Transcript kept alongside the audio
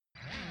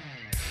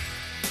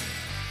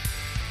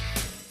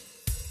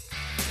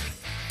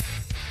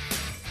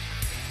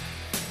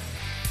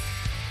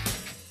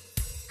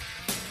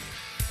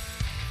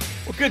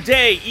Well, good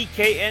day,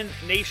 EKN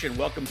Nation.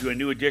 Welcome to a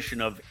new edition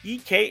of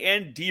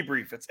EKN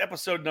Debrief. It's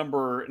episode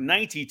number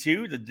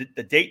 92.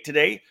 The date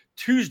today,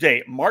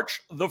 Tuesday, March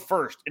the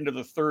 1st, into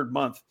the third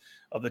month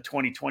of the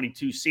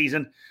 2022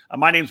 season.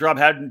 My name's Rob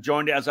Haddon,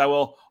 joined as I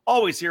will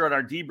always here on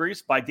our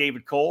debriefs by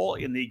David Cole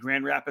in the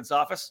Grand Rapids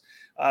office.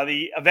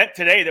 The event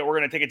today that we're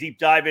going to take a deep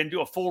dive into,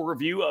 a full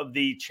review of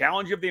the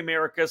Challenge of the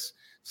Americas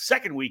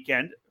second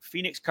weekend,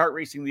 Phoenix Kart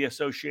Racing the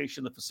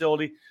Association, the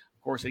facility,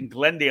 of course, in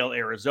Glendale,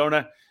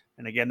 Arizona.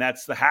 And again,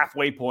 that's the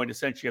halfway point,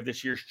 essentially, of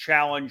this year's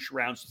challenge,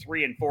 rounds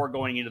 3 and 4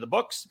 going into the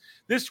books.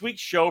 This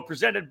week's show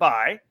presented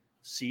by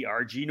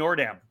CRG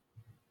Nordam.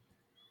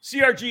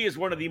 CRG is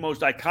one of the most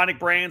iconic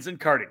brands in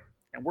karting,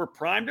 and we're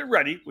primed and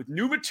ready with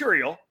new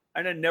material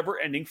and a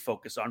never-ending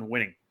focus on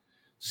winning.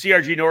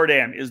 CRG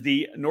Nordam is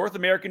the North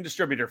American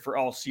distributor for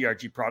all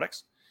CRG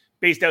products.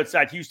 Based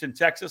outside Houston,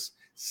 Texas,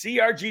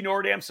 CRG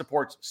Nordam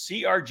supports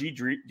CRG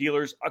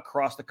dealers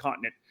across the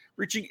continent,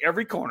 reaching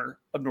every corner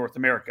of North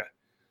America.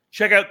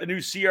 Check out the new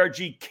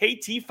CRG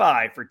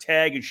KT5 for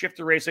tag and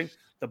shifter racing,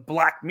 the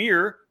Black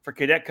Mirror for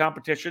cadet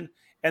competition,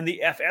 and the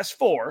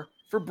FS4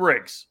 for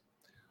Briggs.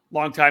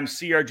 Longtime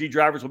CRG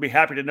drivers will be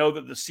happy to know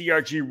that the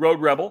CRG Road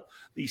Rebel,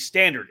 the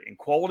standard in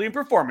quality and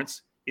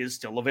performance, is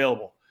still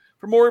available.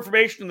 For more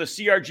information on the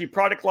CRG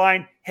product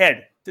line,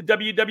 head to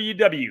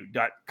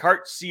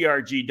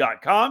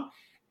www.kartcrg.com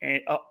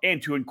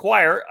and to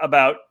inquire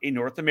about a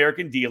North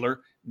American dealer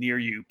near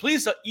you.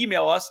 Please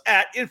email us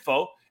at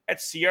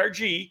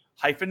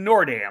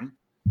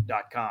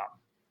info@crg-nordam.com.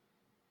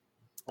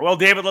 Well,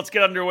 David, let's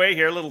get underway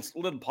here. A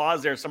little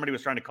pause there. Somebody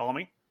was trying to call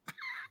me.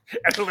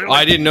 I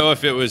didn't know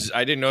if it was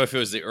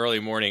the early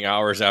morning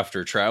hours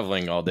after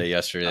traveling all day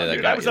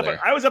yesterday. I was up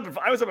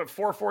at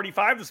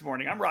 4:45 this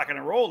morning. I'm rocking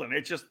and rolling.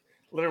 It's just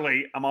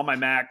literally, I'm on my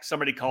Mac.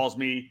 Somebody calls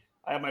me.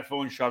 I have my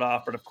phone shut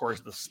off, but of course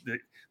the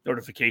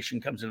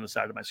notification comes in the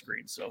side of my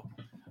screen. So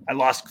I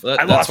lost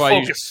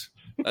focus.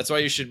 That's why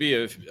you should be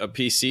a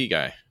PC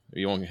guy.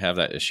 You won't have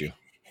that issue.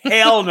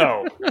 Hell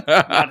no,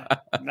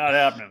 not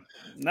happening.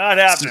 Not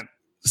happening.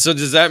 So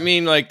does that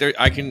mean like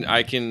I can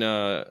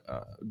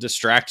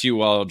distract you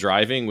while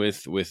driving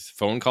with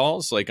phone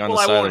calls like on the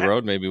side of the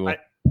road? Maybe we'll.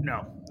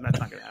 No, that's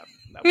not going to happen.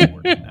 That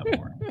won't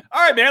work.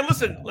 All right, man.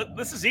 Listen,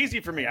 this is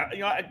easy for me.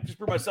 I just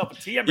brew myself a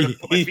tea. I'm going to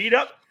put my feet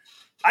up.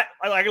 I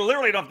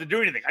literally don't have to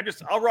do anything.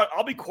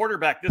 I'll be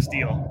quarterback this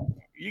deal.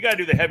 You got to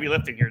do the heavy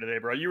lifting here today,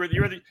 bro. You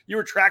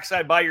were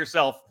trackside by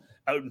yourself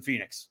out in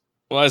Phoenix.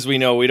 Well, as we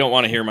know, we don't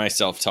want to hear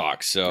myself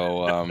talk,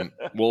 so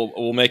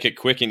we'll make it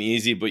quick and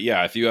easy. But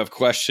yeah, if you have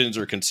questions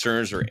or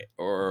concerns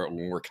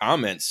or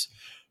comments,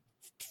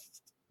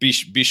 be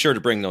sure to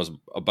bring those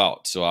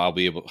about. So I'll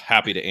be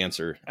happy to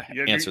answer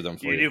them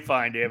for you. You do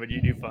fine, David.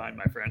 You do fine,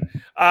 my friend.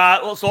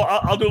 So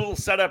I'll do a little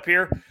setup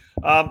here.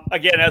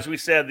 Again, as we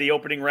said, the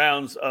opening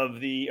rounds of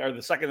the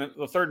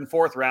third and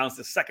fourth rounds,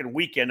 the second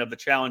weekend of the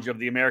Challenge of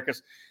the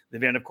Americas. The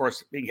event, of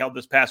course, being held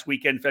this past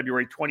weekend,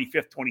 February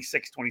 25th,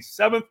 26th,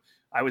 27th.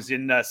 I was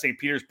in St.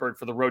 Petersburg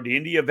for the Road to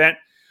Indy event.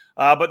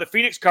 But the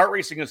Phoenix Kart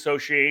Racing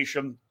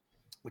Association,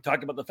 we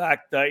talked about the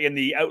fact in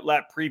the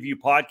Outlet Preview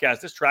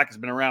podcast, this track has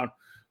been around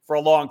for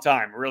a long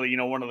time. Really,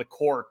 one of the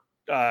core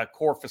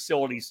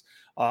facilities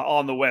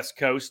on the West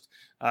Coast.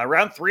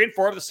 Round 3 and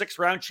 4 of the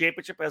 6-round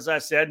championship, as I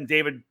said. And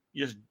David,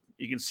 you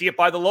can see it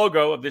by the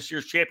logo of this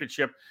year's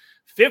championship.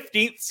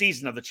 15th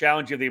season of the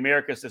Challenge of the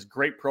Americas, this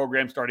great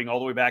program starting all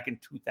the way back in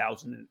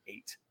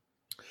 2008.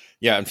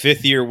 Yeah, and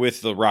 5th year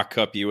with the Rock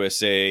Cup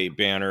USA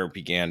banner,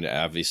 began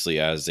obviously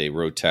as a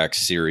Rotax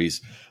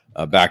series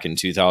back in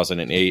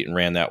 2008 and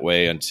ran that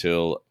way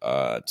until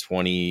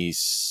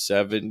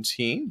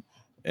 2017.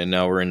 And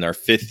now we're in our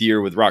 5th year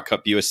with Rock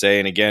Cup USA.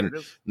 And again,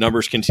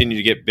 numbers continue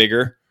to get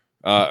bigger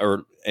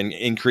and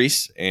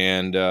increase.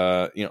 And,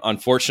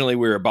 unfortunately,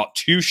 we're about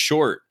 2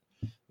 short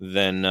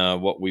than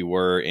what we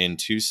were in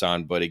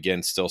Tucson. But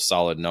again, still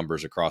solid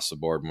numbers across the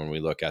board when we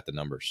look at the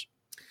numbers.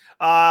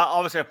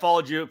 Obviously, I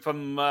followed you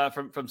from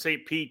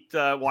St. Pete,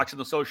 watching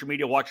the social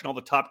media, watching all the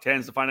top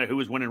 10s to find out who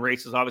was winning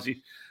races.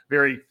 Obviously,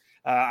 very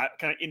kind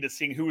of into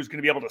seeing who was going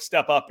to be able to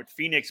step up at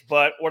Phoenix.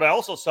 But what I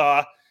also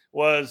saw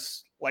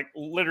was like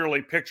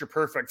literally picture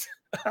perfect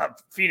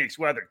Phoenix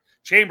weather.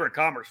 Chamber of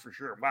Commerce for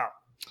sure. Wow.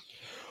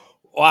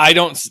 Well, I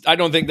don't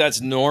think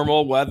that's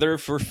normal weather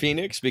for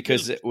Phoenix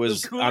because it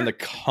was on the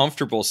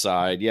comfortable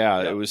side.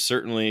 Yeah, it was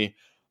certainly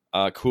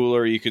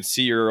cooler. You could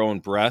see your own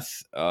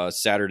breath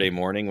Saturday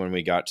morning when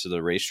we got to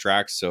the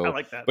racetrack. So, I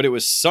like that. But it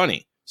was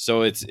sunny,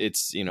 so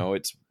it's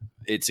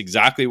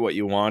exactly what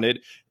you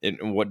wanted.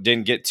 And what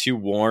didn't get too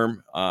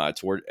warm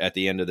toward at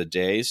the end of the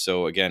day.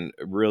 So again,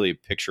 really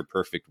picture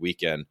perfect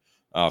weekend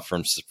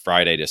from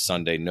Friday to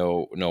Sunday.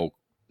 No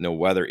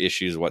weather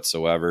issues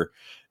whatsoever.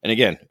 And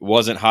again, it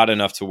wasn't hot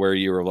enough to where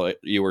you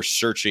were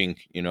searching,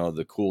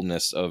 the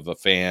coolness of a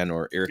fan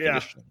or air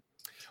conditioning.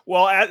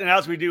 Well,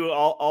 as we do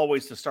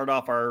always to start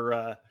off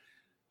our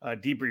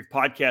debrief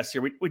podcast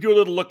here. We do a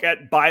little look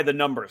at by the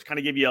numbers, kind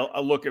of give you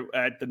a look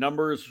at the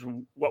numbers,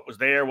 what was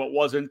there, what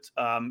wasn't.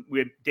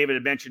 David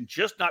had mentioned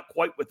just not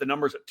quite with the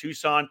numbers at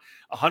Tucson.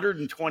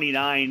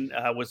 129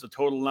 was the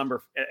total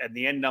number and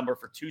the end number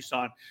for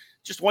Tucson.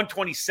 Just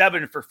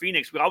 127 for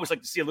Phoenix. We always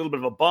like to see a little bit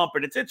of a bump,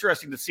 and it's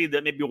interesting to see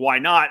that maybe why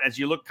not. As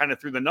you look kind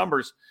of through the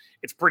numbers,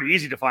 it's pretty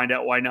easy to find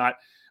out why not.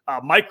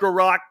 Micro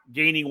Rock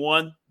gaining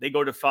 1. They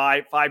go to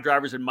 5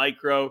 drivers in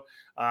Micro.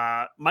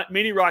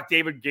 Mini Rock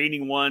David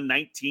gaining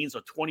 19,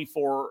 so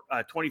 24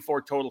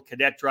 total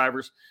cadet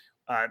drivers.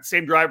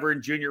 Same driver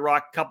in Junior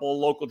Rock. A couple of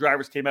local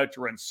drivers came out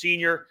to run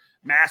Senior.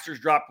 Masters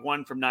dropped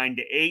 1 from 9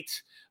 to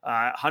 8.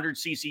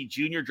 100cc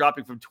Junior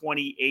dropping from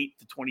 28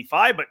 to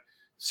 25, but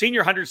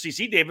Senior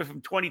 100cc, David, from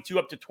 22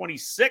 up to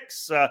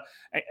 26.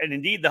 And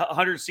indeed, the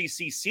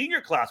 100cc Senior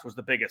class was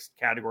the biggest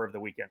category of the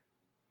weekend.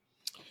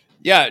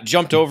 Yeah, it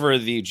jumped over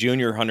the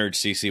Junior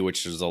 100cc,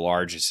 which is the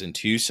largest in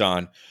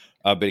Tucson.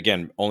 But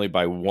again, only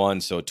by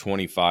 1, so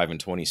 25 and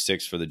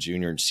 26 for the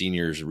junior and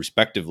seniors,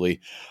 respectively.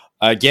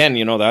 Again,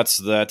 that's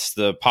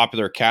the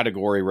popular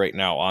category right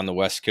now on the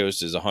West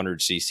Coast is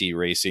 100cc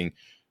racing.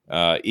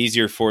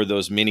 Easier for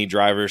those mini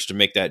drivers to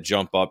make that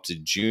jump up to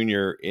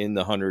junior in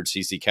the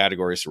 100cc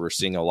category. So we're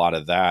seeing a lot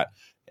of that.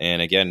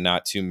 And again,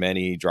 not too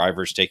many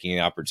drivers taking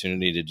the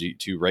opportunity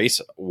to race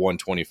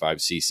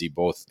 125cc,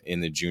 both in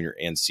the junior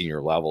and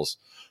senior levels.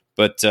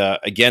 But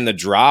again, the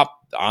drop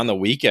on the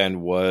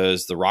weekend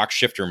was the Rock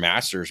Shifter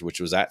Masters, which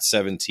was at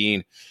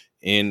 17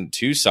 in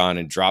Tucson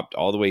and dropped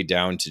all the way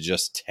down to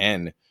just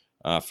 10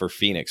 for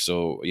Phoenix.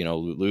 So,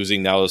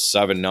 losing those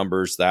 7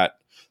 numbers that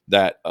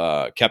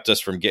kept us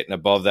from getting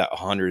above that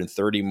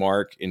 130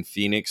 mark in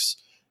Phoenix,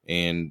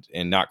 and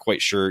not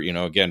quite sure,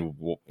 again,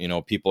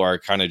 people are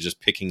kind of just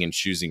picking and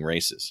choosing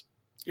races.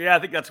 Yeah, I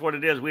think that's what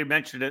it is. We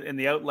mentioned it in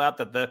the outlap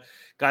that the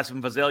guys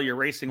from Visalia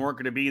Racing weren't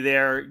going to be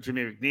there.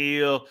 Jimmy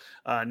McNeil,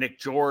 Nick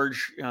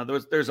George.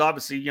 There's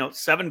obviously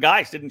 7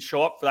 guys didn't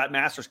show up for that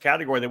Masters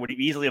category that would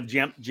easily have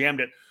jammed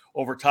it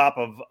over top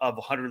of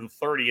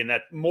 130. And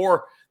that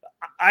more,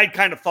 I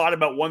kind of thought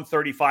about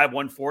 135,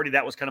 140.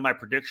 That was kind of my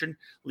prediction,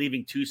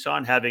 leaving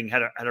Tucson, having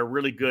had a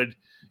really good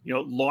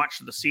launch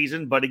of the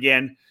season. But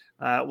again,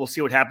 we'll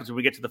see what happens when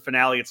we get to the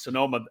finale at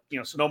Sonoma.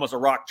 Sonoma's a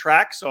rock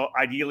track, so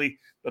ideally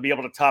they'll be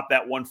able to top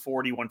that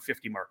 140,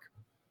 150 mark.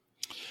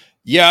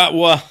 Yeah,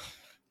 well,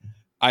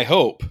 I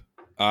hope.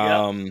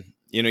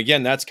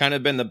 Again, that's kind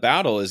of been the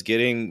battle, is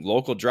getting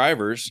local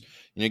drivers.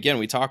 And again,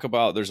 we talk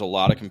about there's a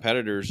lot of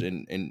competitors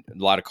and a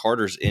lot of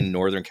karters in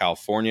Northern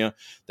California.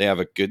 They have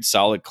a good,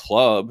 solid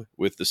club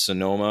with the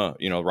Sonoma,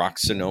 Rock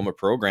Sonoma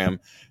program.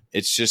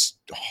 It's just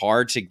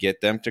hard to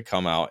get them to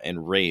come out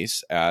and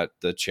race at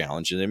the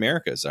Challenge of the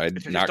Americas. I'm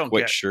not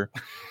quite sure.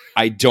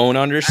 I don't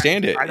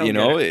understand it.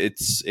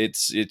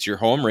 It's your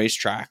home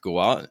racetrack. Go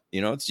out.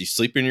 You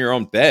sleep in your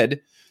own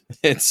bed.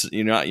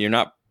 You're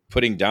not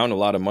putting down a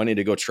lot of money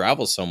to go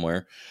travel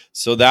somewhere.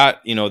 So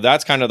that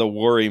that's kind of the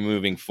worry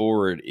moving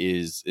forward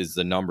is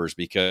the numbers,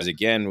 because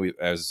again,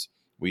 as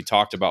we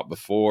talked about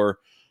before,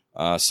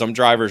 some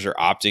drivers are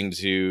opting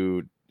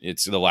to.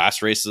 It's the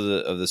last race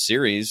of the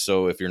series,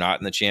 so if you're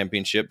not in the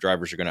championship,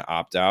 drivers are going to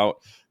opt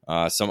out.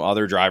 Some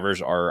other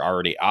drivers are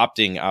already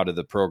opting out of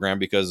the program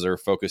because they're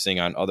focusing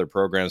on other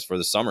programs for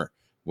the summer,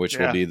 which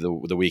will be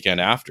the weekend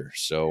after.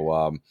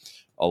 So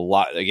a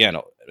lot, again,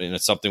 and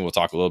it's something we'll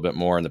talk a little bit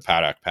more in the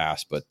Paddock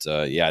Pass. But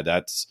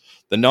that's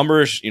the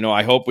numbers.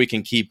 I hope we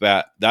can keep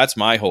at. That's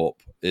my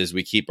hope, is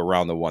we keep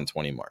around the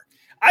 120 mark.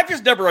 I've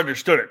just never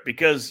understood it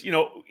because,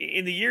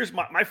 in the years,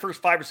 my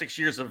first 5 or 6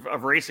 years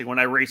of racing, when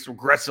I raced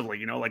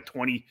aggressively, like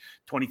 20,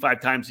 25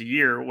 times a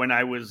year when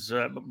I was,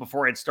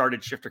 before I had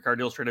started Shifter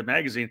Card Illustrated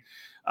magazine,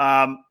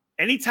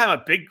 anytime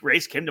a big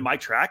race came to my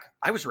track,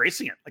 I was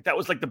racing it. Like that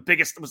was like the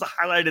biggest, it was the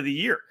highlight of the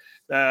year.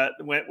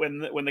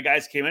 When the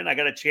guys came in, I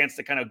got a chance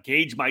to kind of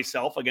gauge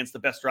myself against the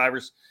best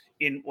drivers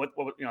in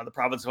the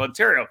province of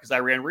Ontario, because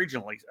I ran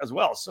regionally as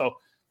well. So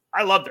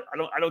I loved it.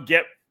 I don't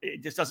get,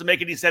 it just doesn't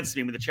make any sense to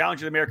me. When the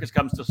Challenge of the Americas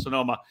comes to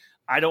Sonoma,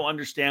 I don't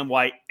understand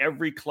why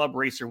every club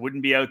racer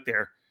wouldn't be out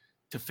there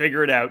to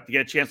figure it out, to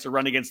get a chance to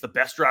run against the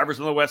best drivers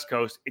on the West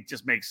Coast. It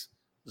just makes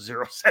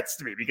zero sense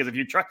to me, because if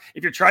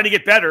you're trying to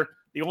get better,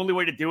 the only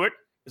way to do it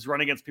is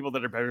run against people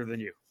that are better than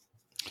you.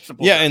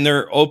 Simple. Yeah, and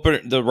they're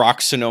open. The Rock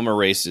Sonoma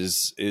race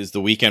is the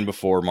weekend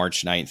before,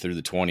 March 9th through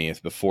the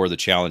 20th, before the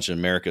Challenge of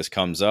Americas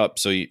comes up.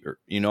 So,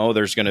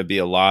 there's going to be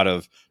a lot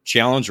of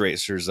challenge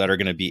racers that are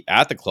going to be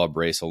at the club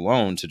race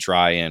alone to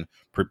try and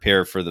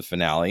prepare for the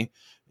finale.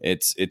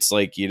 It's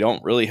like you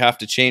don't really have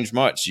to change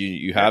much.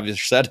 You have your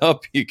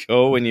setup, you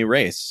go and you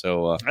race.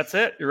 So that's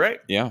it. You're right.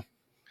 Yeah.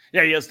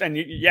 Yeah, yes, and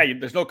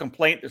there's no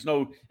complaint. There's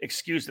no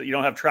excuse that you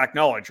don't have track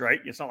knowledge, right?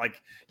 It's not like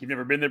you've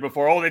never been there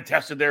before. Oh, they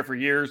tested there for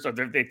years, or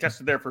they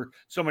tested there for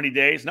so many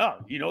days. No,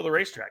 the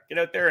racetrack. Get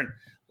out there and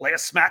lay a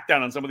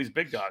smackdown on some of these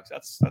big dogs.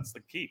 That's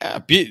the key. Yeah,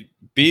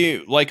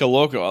 be like a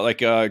local, like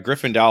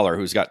Griffin Dollar,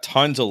 who's got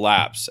tons of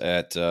laps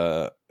at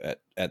the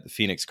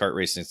Phoenix Kart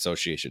Racing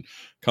Association.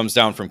 Comes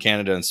down from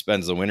Canada and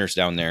spends the winters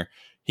down there.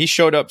 He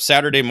showed up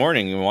Saturday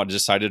morning and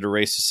decided to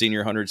race a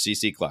senior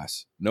 100cc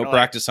class. No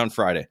practice on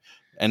Friday,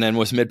 and then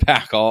was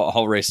mid-pack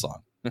all race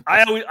long.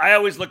 I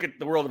always look at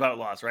the World of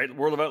Outlaws, right? The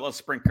World of Outlaws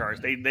sprint cars.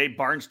 They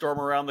barnstorm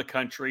around the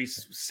country,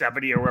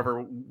 70 or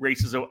whatever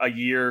races a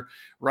year,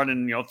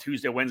 running,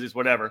 Tuesday, Wednesdays,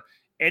 whatever.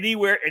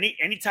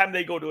 Anytime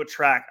they go to a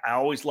track, I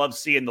always love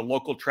seeing the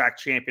local track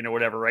champion or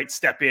whatever, right?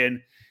 Step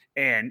in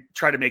and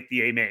try to make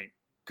the A main,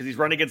 because he's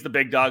running against the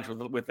big dogs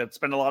with that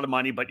spend a lot of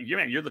money. But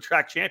you're the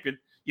track champion.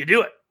 You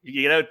do it.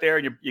 You get out there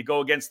and you go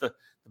against the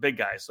big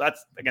guys. So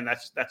that's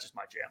just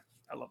my jam.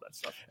 I love that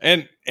stuff.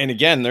 And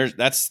again,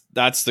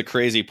 that's the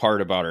crazy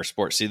part about our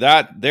sport. See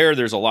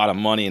there's a lot of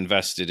money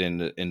invested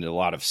in a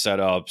lot of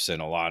setups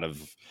and a lot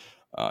of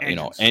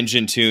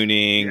engine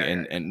tuning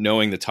and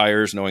knowing the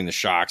tires, knowing the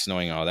shocks,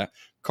 knowing all that.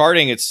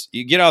 Karting,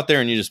 you get out there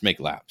and you just make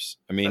laps.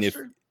 I mean,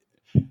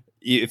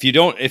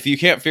 if you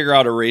can't figure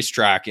out a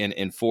racetrack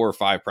in 4 or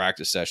 5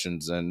 practice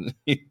sessions, then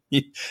you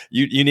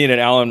need an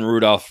Alan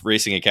Rudolph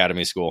Racing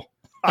Academy school.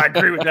 I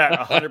agree with that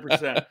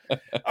 100%.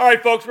 All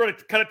right, folks, we're going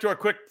to cut it to our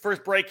quick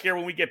first break here.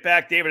 When we get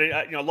back, David,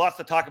 lots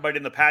to talk about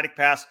in the Paddock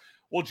Pass.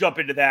 We'll jump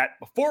into that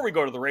before we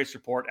go to the race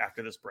report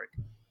after this break.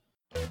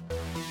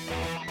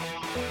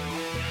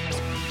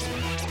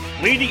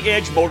 Leading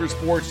Edge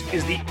Motorsports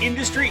is the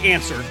industry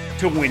answer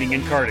to winning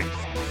in karting.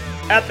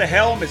 At the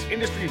helm is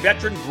industry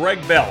veteran Greg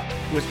Bell,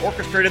 who has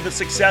orchestrated the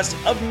success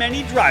of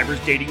many drivers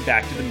dating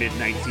back to the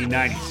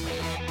mid-1990s.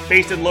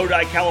 Based in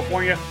Lodi,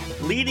 California,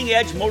 Leading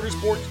Edge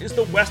Motorsports is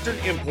the Western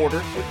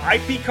importer with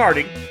IP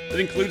karting that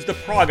includes the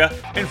Praga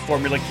and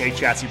Formula K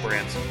chassis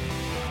brands.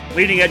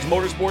 Leading Edge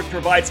Motorsports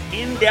provides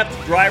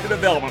in-depth driver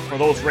development for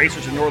those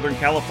racers in Northern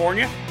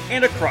California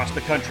and across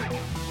the country.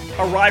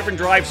 Arrive and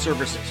drive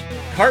services,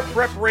 kart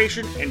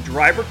preparation, and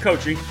driver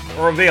coaching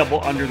are available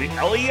under the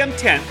LEM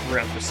tent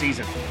throughout the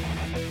season.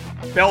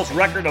 Bell's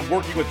record of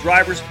working with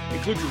drivers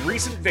includes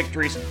recent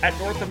victories at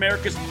North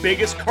America's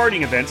biggest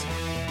karting events,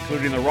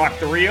 including the Rock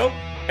the Rio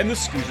and the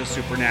SCUSA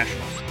Super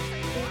Nationals.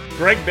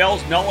 Greg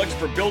Bell's knowledge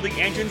for building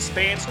engines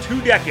spans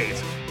 2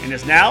 decades and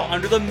is now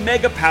under the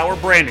Mega Power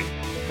branding,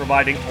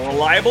 providing a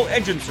reliable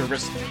engine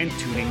service and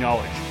tuning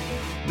knowledge.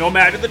 No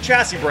matter the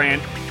chassis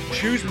brand,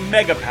 choose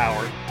Mega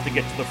Power to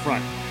get to the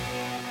front.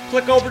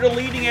 Click over to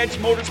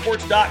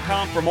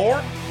leadingedgemotorsports.com for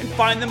more and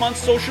find them on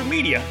social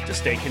media to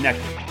stay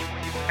connected.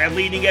 At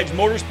Leading Edge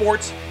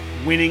Motorsports,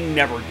 winning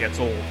never gets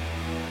old.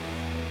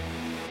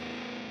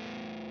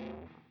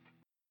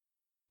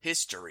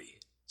 History,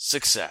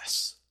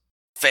 success,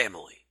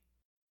 family.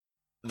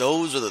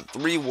 Those are the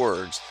 3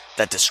 words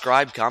that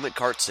describe Comet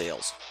Kart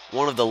Sales,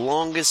 one of the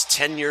longest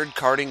tenured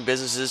karting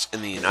businesses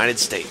in the United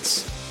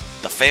States.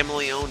 The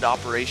family-owned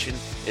operation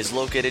is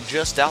located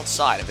just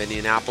outside of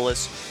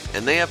Indianapolis,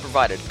 and they have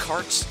provided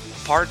karts,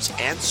 parts,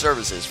 and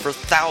services for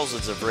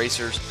thousands of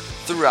racers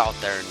throughout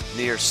their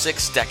near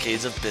 6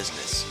 decades of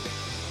business.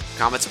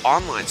 Comet's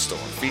online store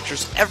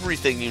features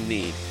everything you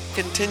need,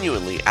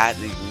 continually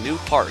adding new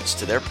parts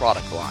to their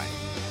product line.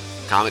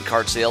 Comet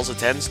Kart Sales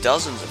attends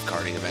dozens of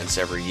karting events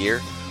every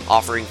year,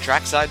 offering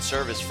trackside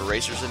service for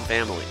racers and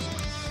families.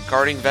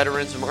 Karting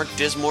veterans Mark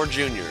Dismore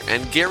Jr.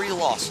 and Gary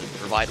Lawson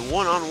provide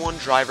one-on-one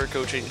driver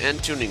coaching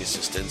and tuning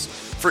assistance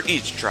for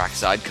each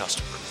trackside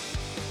customer.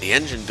 The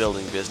engine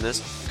building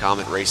business,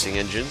 Comet Racing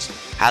Engines,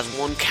 has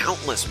won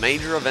countless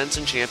major events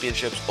and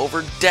championships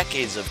over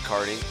decades of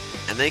karting,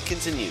 and they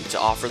continue to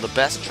offer the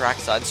best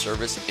trackside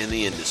service in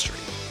the industry.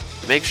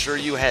 Make sure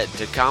you head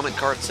to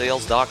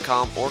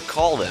CometKartSales.com or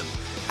call them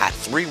at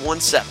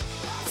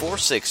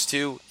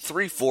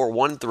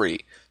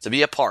 317-462-3413 to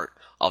be a part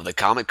of the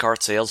Comet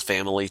Kart Sales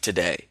family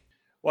today.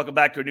 Welcome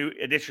back to a new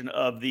edition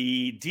of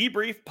the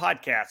Debrief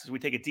Podcast as we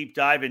take a deep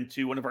dive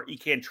into one of our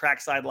EKN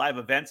Trackside Live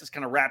events. This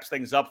kind of wraps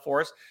things up for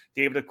us.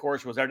 David, of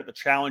course, was out at the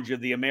Challenge of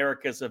the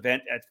Americas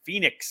event at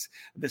Phoenix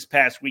this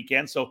past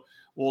weekend. So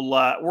we'll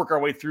work our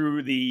way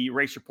through the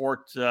race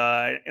report in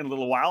a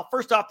little while.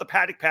 First off, the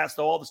Paddock Pass,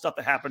 though, all the stuff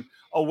that happened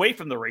away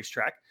from the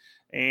racetrack.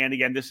 And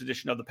again, this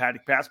edition of the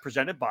Paddock Pass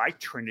presented by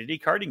Trinity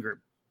Karting Group.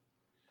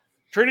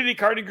 Trinity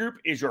Karting Group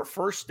is your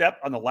first step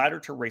on the ladder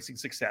to racing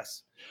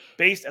success.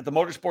 Based at the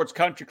Motorsports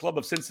Country Club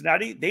of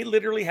Cincinnati, they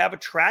literally have a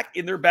track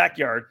in their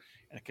backyard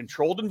and a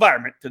controlled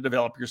environment to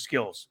develop your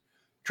skills.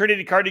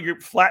 Trinity Karting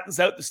Group flattens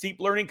out the steep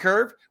learning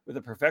curve with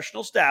a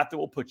professional staff that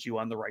will put you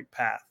on the right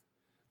path.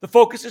 The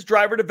focus is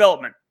driver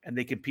development, and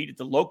they compete at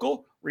the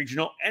local,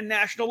 regional, and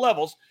national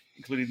levels,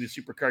 including the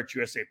SuperKarts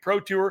USA Pro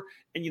Tour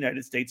and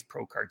United States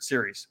Pro Kart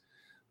Series.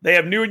 They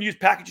have new and used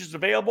packages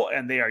available,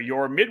 and they are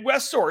your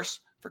Midwest source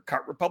for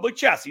Kart Republic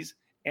chassis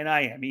and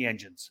IAME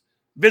engines.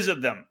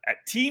 Visit them at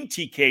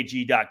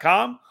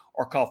teamtkg.com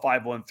or call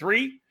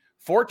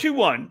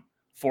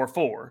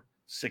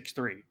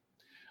 513-421-4463.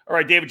 All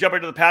right, David, jump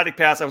into the Paddock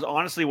Pass. I was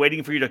honestly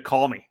waiting for you to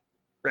call me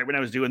right when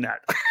I was doing that.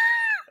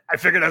 I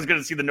figured I was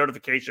going to see the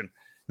notification.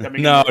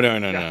 No.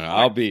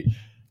 I'll be.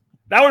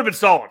 That would have been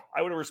solid.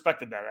 I would have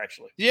respected that,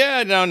 actually.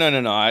 Yeah, no.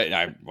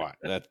 I what?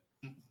 That.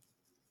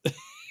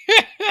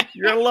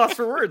 You're at a loss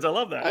for words. I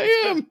love that. I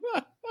am.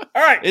 All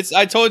right.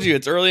 I told you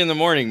it's early in the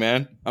morning,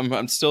 man.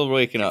 I'm still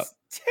waking up.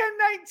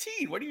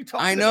 19. What are you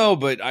talking I about? know,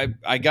 but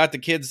I got the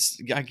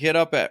kids. I get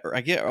up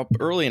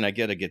early and I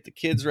got to get the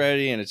kids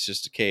ready, and it's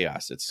just a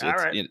chaos. All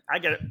right. I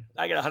get it.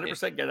 I get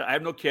 100% get it. I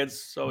have no kids,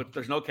 so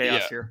there's no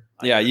chaos here.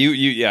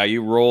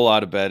 You roll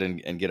out of bed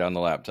and get on the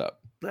laptop.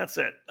 That's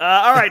it.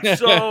 All right.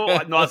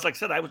 So no, it's like I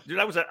said, I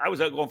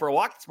was out going for a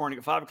walk this morning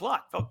at 5:00.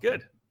 Felt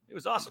good. It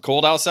was awesome.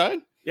 Cold outside?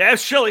 Yeah, it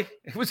was chilly.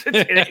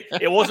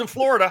 It wasn't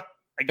Florida.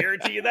 I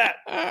guarantee you that.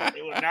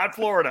 It was not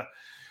Florida.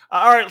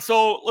 All right.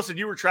 So listen,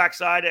 you were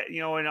trackside,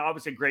 and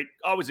obviously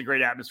always a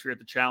great atmosphere at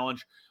the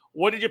challenge.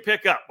 What did you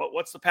pick up?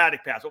 What's the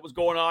paddock pass? What was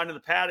going on in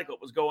the paddock?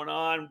 What was going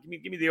on?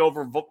 Give me the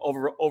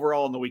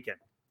overall on the weekend.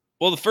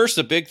 Well,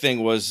 the big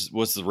thing was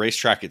the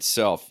racetrack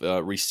itself.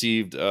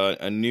 Received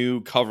a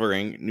new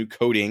covering, new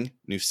coating,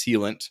 new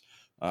sealant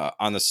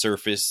on the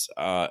surface,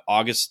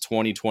 August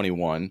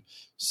 2021.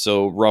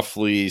 So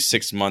roughly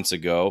 6 months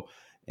ago.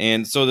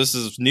 And so this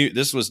is new.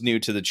 This was new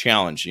to the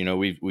challenge.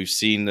 We've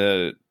seen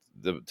the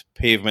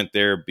pavement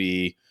there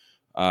be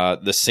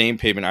the same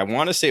pavement. I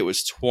want to say it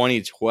was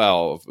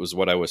 2012 was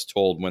what I was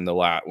told when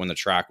the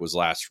track was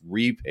last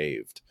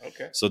repaved.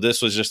 Okay. So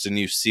this was just a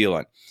new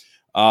sealant.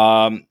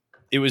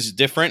 It was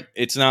different.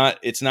 It's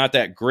not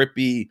that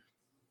grippy,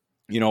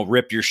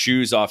 rip your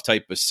shoes off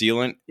type of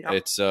sealant. Yep.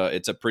 It's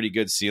a pretty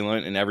good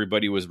sealant, and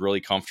everybody was really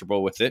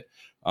comfortable with it.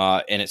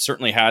 And it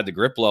certainly had the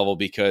grip level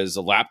because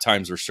the lap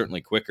times were certainly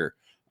quicker,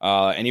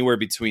 anywhere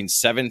between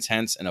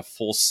 0.7 and a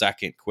full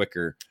second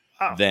quicker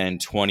than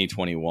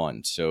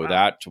 2021. So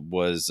that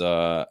was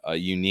a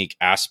unique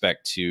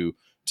aspect to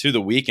the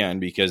weekend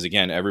because,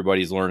 again,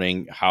 everybody's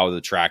learning how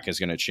the track is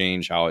going to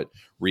change, how it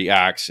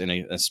reacts, and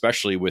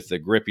especially with the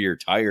grippier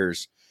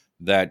tires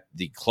that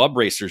the club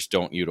racers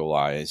don't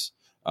utilize,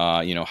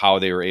 how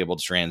they were able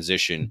to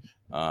transition,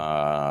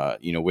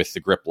 with the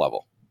grip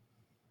level.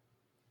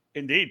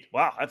 Indeed.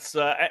 Wow. That's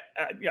but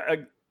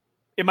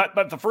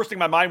the first thing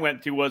my mind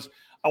went to was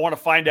I want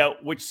to find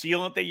out which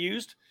sealant they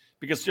used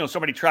because, so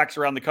many tracks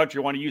around the country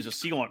want to use a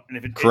sealant. And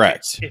if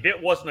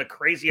it wasn't a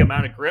crazy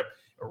amount of grip,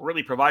 it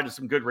really provided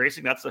some good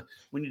racing.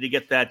 We need to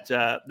get that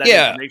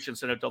information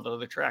sent out to the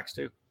other tracks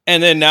too.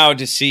 And then now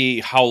to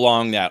see how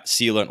long that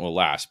sealant will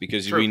last,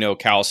 because we know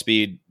Cal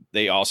Speed,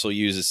 they also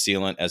use a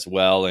sealant as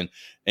well.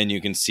 And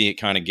you can see it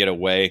kind of get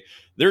away.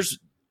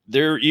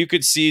 You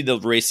could see the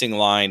racing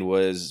line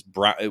was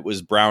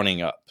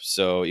browning up.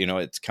 So,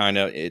 it's kind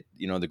of the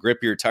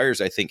grippier tires,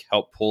 I think,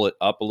 help pull it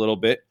up a little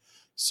bit.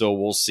 So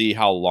we'll see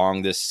how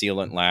long this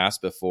sealant lasts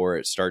before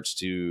it starts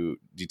to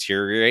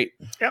deteriorate.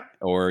 Yep.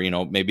 Or,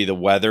 maybe the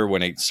weather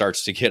when it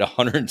starts to get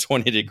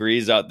 120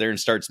 degrees out there and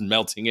starts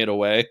melting it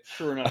away.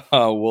 True enough.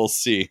 We'll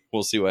see.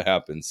 We'll see what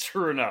happens.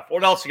 True enough.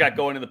 What else you got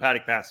going in the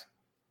paddock pass?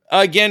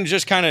 Again,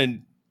 just kind of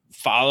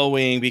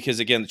following,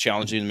 because, again, the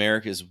Challenging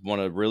America is one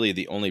of really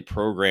the only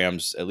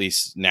programs, at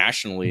least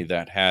nationally,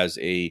 that has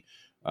a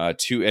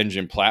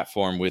 2-engine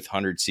platform with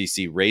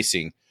 100cc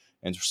racing.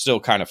 And we're still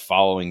kind of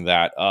following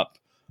that up.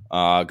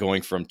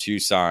 Going from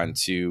Tucson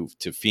to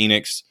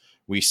Phoenix.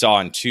 We saw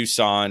in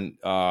Tucson,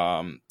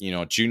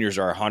 juniors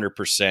are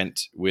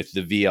 100% with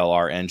the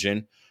VLR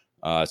engine.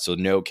 So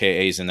no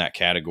KAs in that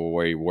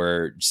category,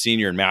 where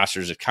senior and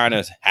masters are kind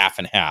of half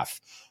and half.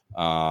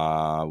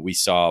 We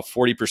saw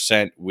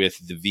 40%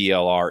 with the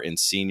VLR in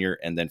senior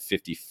and then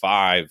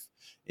 55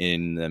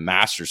 in the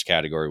masters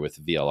category with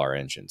the VLR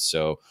engine.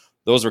 So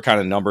those were kind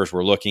of numbers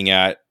we're looking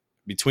at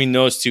between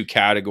those two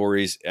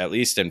categories, at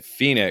least in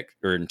Phoenix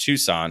or in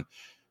Tucson.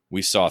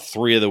 We saw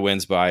 3 of the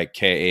wins by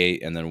KA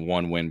and then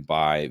 1 win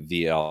by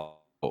VL.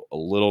 A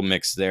little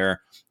mix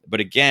there. But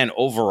again,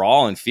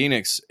 overall in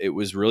Phoenix, it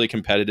was really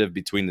competitive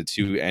between the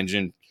 2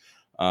 engine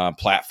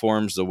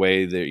platforms, the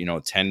way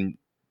that,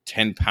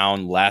 10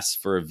 pound less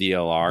for a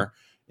VLR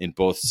in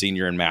both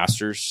senior and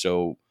masters.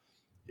 So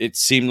it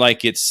seemed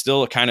like it's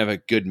still kind of a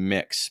good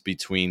mix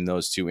between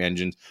those 2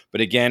 engines.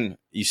 But again,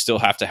 you still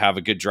have to have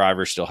a good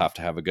driver, still have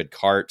to have a good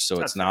kart. So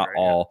it's not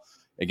all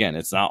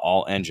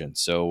engine.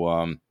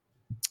 So,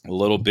 a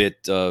little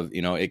bit of,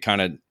 it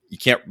kind of, you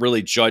can't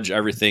really judge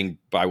everything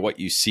by what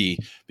you see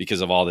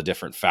because of all the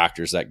different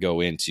factors that go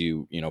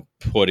into,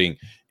 putting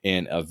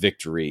in a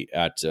victory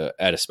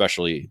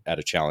especially at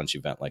a challenge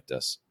event like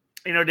this.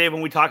 Dave,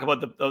 when we talk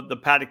about the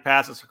paddock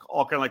pass, it's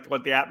all kind of like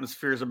what the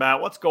atmosphere is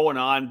about, what's going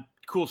on,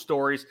 cool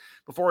stories.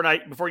 Before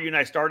you and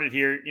I started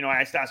here, I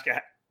used to ask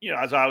you,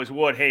 as I always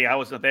would, hey, I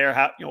wasn't there.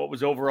 How, what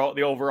was the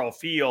overall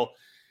feel?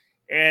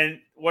 And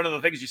one of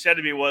the things you said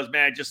to me was,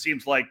 man, it just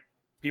seems like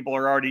people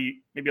are already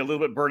maybe a little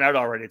bit burnt out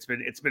already. It's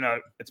been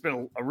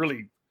a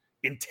really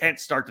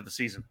intense start to the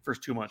season,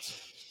 first 2 months.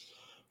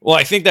 Well,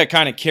 I think that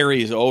kind of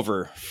carries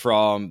over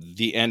from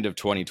the end of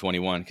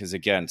 2021 because,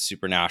 again,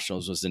 Super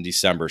Nationals was in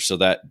December. So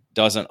that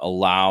doesn't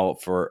allow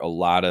for a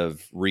lot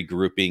of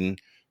regrouping,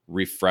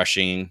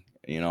 refreshing,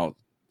 an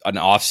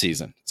off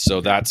season.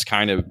 So that's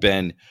kind of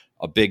been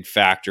a big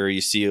factor.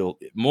 You see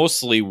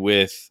mostly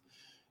with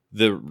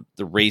the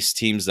race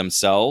teams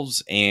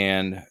themselves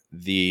and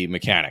the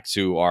mechanics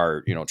who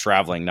are,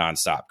 traveling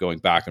nonstop, going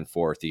back and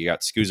forth. You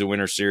got SCUSA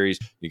Winter Series,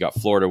 you got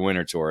Florida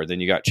Winter Tour, then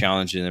you got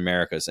Challenge in the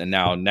Americas, and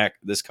now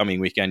this coming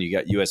weekend you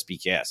got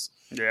USPKS.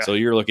 Yeah. So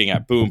you're looking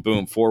at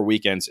 4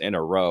 weekends in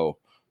a row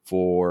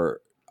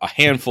for a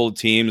handful of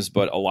teams,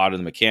 but a lot of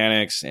the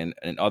mechanics and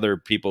other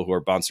people who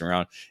are bouncing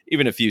around,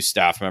 even a few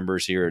staff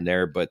members here and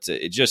there. But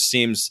it just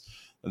seems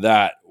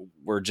that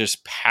we're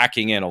just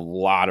packing in a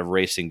lot of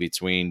racing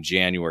between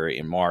January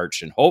and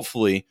March. And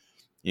hopefully,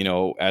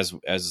 as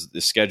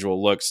the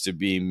schedule looks to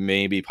be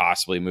maybe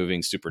possibly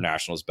moving Super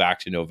Nationals back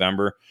to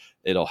November,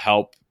 it'll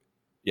help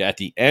at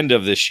the end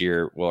of this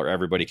year where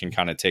everybody can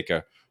kind of take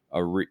a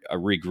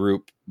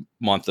regroup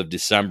month of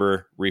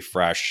December,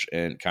 refresh,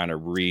 and kind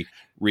of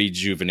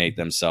rejuvenate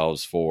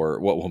themselves for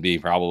what will be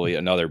probably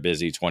another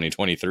busy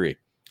 2023.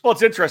 Well,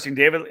 it's interesting,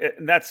 David,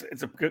 and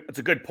it's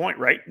a good point,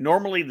 right?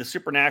 Normally, the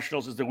Super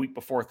Nationals is the week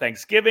before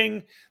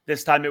Thanksgiving.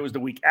 This time, it was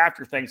the week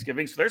after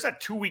Thanksgiving. So there's that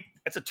 2 week.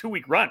 It's a 2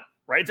 week run,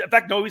 right? In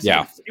fact, no,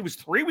 it was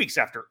 3 weeks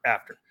after. I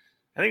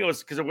think it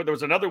was because there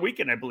was another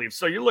weekend, I believe.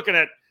 So you're looking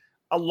at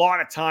a lot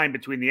of time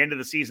between the end of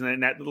the season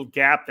and that little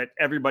gap that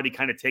everybody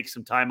kind of takes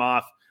some time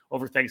off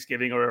over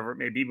Thanksgiving or whatever it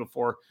may be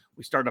before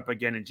we start up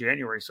again in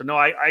January. So no,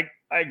 I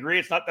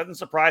agree. Doesn't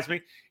surprise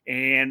me,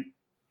 and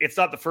it's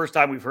not the first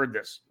time we've heard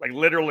this. Like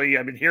literally,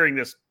 I've been hearing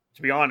this,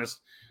 to be honest,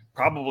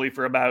 probably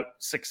for about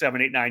 6,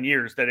 7, 8, 9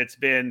 years, that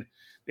the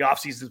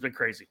offseason's been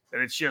crazy.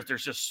 That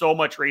there's just so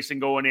much racing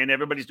going in.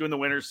 Everybody's doing the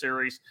Winter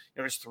Series.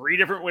 There's 3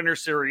 different Winter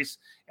Series.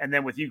 And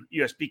then with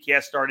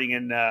USPKS starting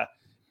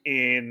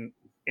in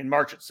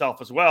March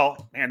itself as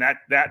well. And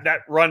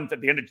that run at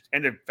the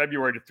end of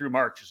February through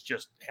March is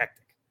just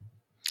hectic.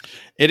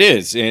 It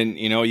is. And,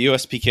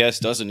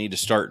 USPKS doesn't need to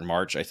start in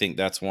March. I think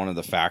that's one of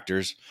the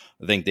factors.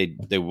 I think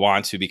they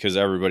want to because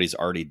everybody's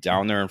already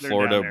down there in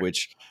Florida,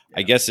 which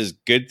I guess is a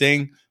good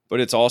thing,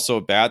 but it's also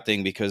a bad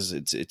thing because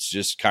it's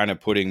just kind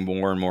of putting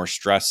more and more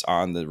stress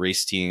on the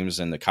race teams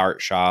and the kart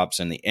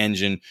shops and the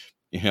engine.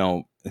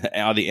 How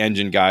the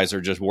engine guys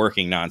are just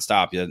working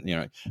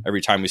nonstop. Every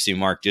time we see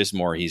Mark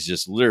Dismore, he's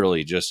just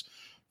literally just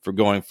for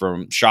going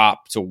from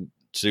shop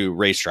to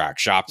racetrack,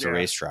 to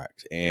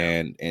racetrack.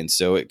 And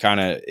so it kind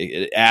of,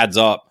 it adds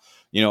up,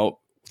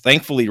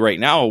 thankfully right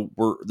now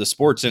the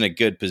sport's in a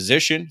good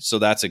position. So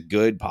that's a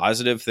good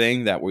positive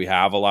thing that we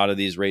have a lot of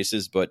these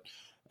races, but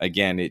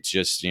again, it's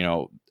just,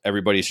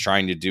 everybody's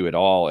trying to do it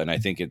all. And I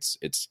think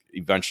it's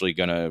eventually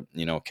going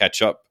to,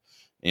 catch up,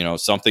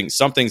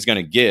 something's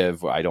going to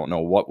give. I don't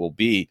know what will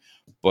be,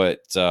 but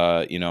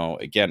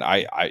again,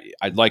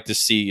 I'd like to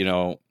see,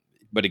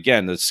 but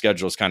again, the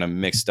schedule is kind of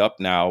mixed up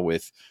now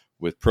with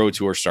Pro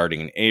Tour starting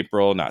in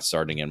April, not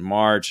starting in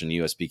March, and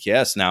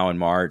USPKS now in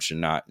March and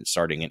not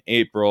starting in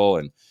April,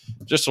 and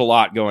just a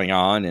lot going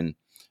on. And,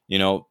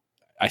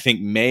 I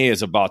think May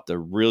is about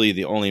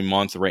the only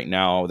month right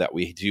now that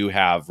we do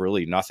have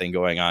really nothing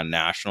going on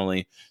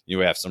nationally.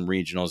 We have some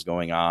regionals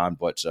going on,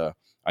 but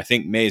I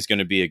think May is going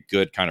to be a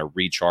good kind of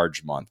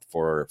recharge month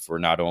for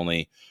not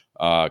only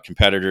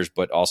competitors,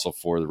 but also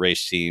for the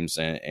race teams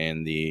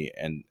and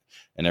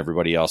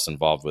everybody else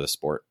involved with the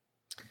sport.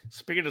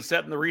 Speaking of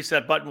setting the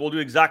reset button, we'll do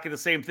exactly the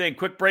same thing.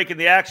 Quick break in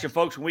the action,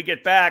 folks. When we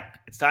get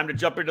back, it's time to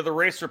jump into the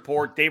race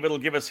report. David will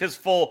give us his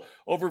full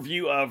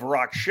overview of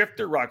Rock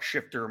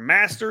Shifter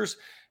Masters,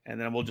 and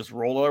then we'll just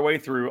roll our way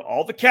through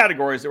all the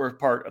categories that were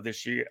part of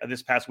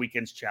this past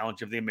weekend's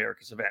Challenge of the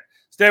Americas event.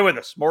 Stay with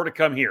us. More to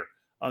come here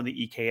on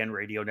the EKN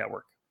Radio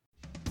Network.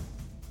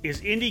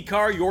 Is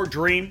IndyCar your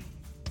dream?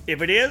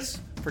 If it is,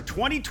 for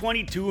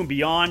 2022 and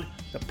beyond,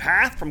 the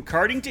path from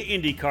karting to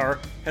IndyCar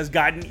has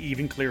gotten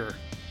even clearer.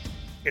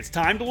 It's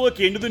time to look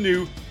into the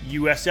new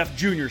USF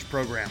Juniors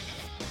program.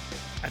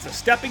 As a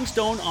stepping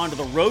stone onto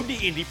the road to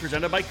Indy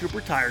presented by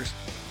Cooper Tires,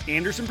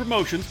 Anderson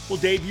Promotions will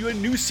debut a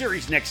new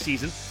series next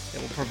season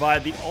that will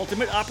provide the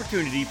ultimate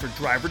opportunity for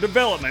driver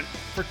development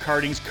for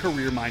karting's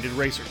career-minded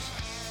racers.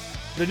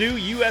 The new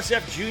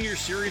USF Junior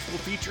Series will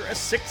feature a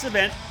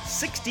 6-event,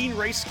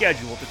 16-race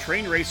schedule to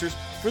train racers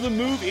for the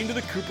move into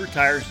the Cooper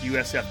Tires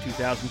USF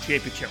 2000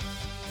 Championship.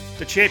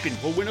 The champion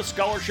will win a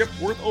scholarship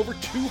worth over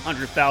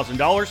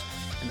 $200,000,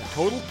 and the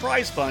total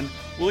prize fund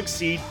will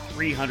exceed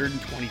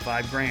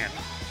 $325,000.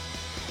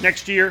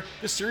 Next year,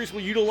 the series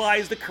will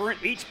utilize the current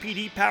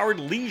HPD-powered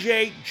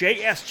Ligier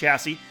JS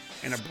chassis,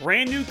 and a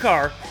brand new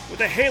car with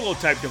a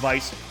Halo-type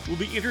device will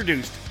be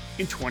introduced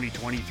in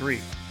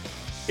 2023.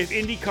 If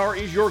IndyCar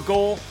is your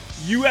goal,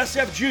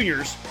 USF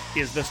Juniors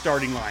is the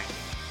starting line.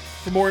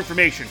 For more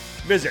information,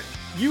 visit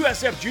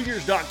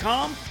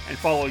usfjuniors.com and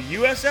follow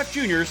USF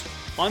Juniors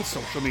on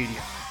social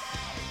media.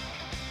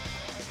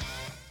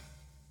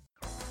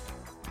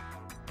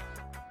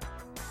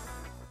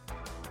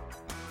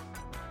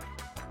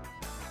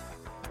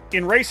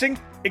 In racing,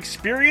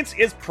 experience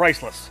is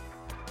priceless.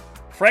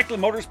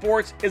 Franklin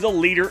Motorsports is a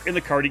leader in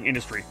the karting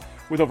industry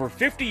with over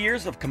 50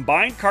 years of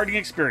combined karting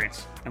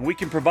experience, and we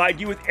can provide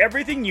you with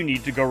everything you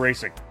need to go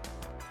racing.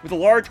 With a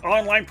large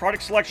online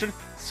product selection,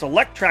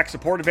 select track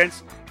support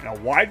events, and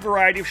a wide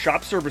variety of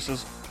shop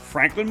services,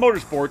 Franklin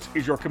Motorsports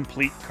is your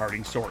complete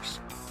karting source.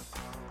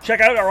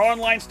 Check out our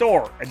online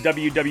store at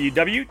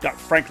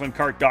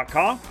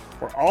www.franklinkart.com,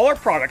 where all our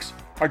products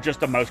are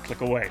just a mouse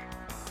click away.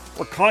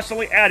 We're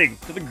constantly adding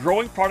to the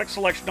growing product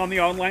selection on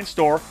the online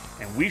store,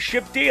 and we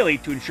ship daily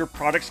to ensure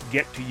products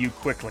get to you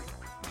quickly.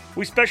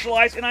 We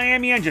specialize in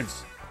IAME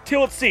engines,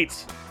 Tillett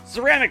seats,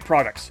 ceramic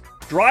products,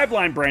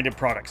 Driveline branded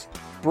products,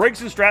 Briggs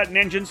 & Stratton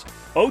engines,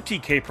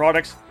 OTK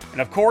products, and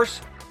of course,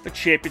 the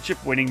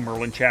championship-winning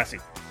Merlin chassis.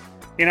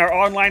 In our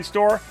online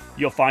store,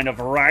 you'll find a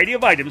variety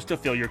of items to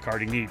fill your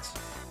karting needs.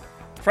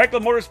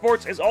 Franklin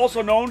Motorsports is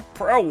also known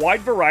for our wide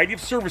variety of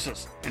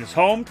services and is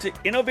home to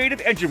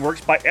Innovative Engine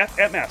Works by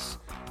FMS,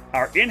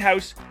 our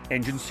in-house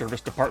engine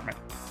service department.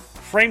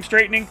 Frame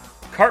straightening,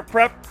 kart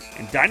prep,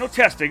 and dyno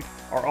testing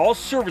are all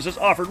services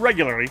offered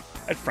regularly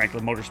at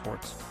Franklin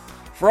Motorsports.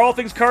 For all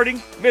things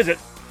karting, visit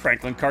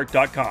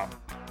franklinkart.com.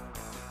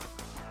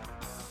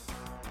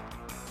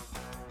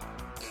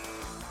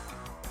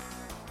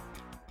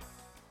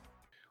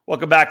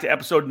 Welcome back to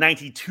episode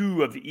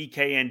 92 of the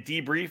EKN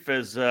Debrief,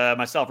 as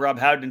myself, Rob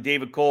Howden, and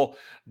David Cole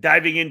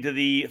diving into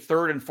the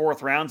third and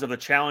fourth rounds of the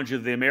Challenge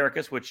of the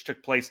Americas, which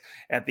took place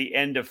at the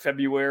end of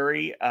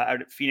February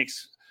out at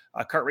Phoenix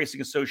Kart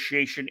Racing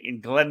Association in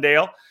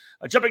Glendale.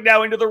 Jumping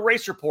now into the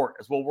race report,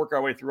 as we'll work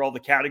our way through all the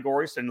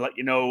categories and let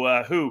you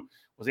know who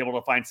was able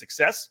to find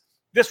success.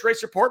 This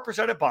race report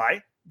presented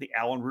by the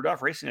Alan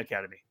Rudolph Racing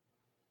Academy.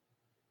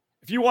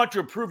 If you want to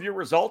improve your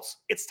results,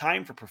 it's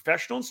time for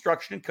professional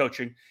instruction and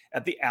coaching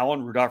at the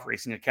Alan Rudolph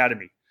Racing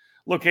Academy.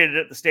 Located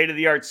at the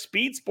state-of-the-art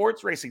Speed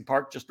Sports Racing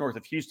Park just north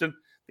of Houston,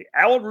 the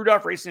Alan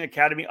Rudolph Racing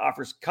Academy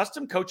offers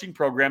custom coaching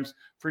programs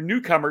for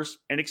newcomers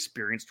and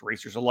experienced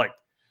racers alike.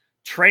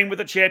 Train with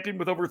a champion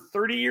with over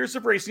 30 years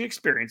of racing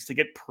experience to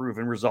get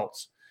proven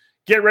results.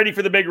 Get ready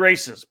for the big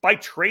races by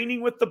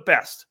training with the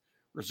best.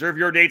 Reserve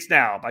your dates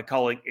now by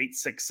calling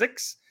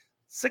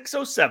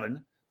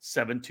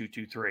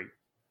 866-607-7223.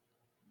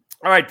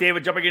 All right,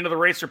 David, jumping into the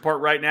race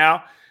report right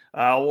now.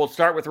 We'll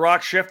start with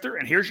Rock Shifter,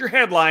 and here's your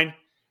headline.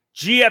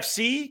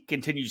 GFC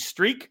continues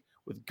streak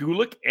with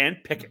Gulick and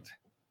Pickett.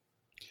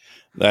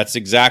 That's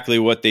exactly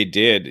what they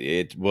did.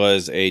 It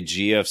was a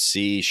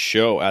GFC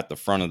show at the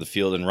front of the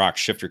field in Rock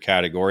Shifter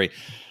category.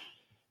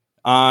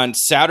 On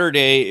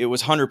Saturday, it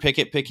was Hunter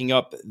Pickett picking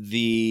up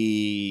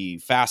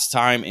the fast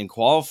time in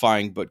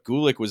qualifying, but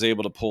Gulick was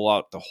able to pull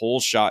out the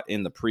whole shot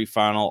in the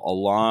pre-final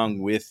along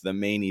with the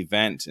main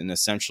event and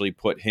essentially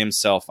put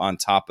himself on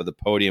top of the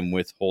podium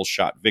with whole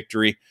shot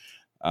victory.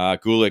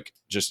 Gulick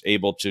just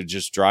able to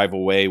just drive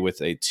away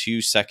with a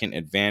 2-second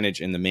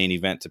advantage in the main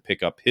event to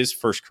pick up his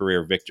first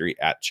career victory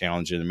at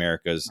Challenge in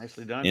Americas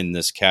in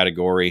this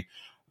category.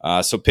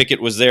 So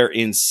Pickett was there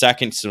in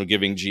second, so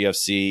giving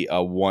GFC a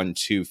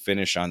 1-2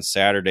 finish on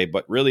Saturday.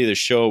 But really the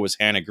show was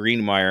Hannah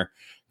Greenmeyer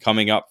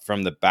coming up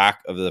from the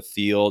back of the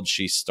field.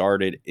 She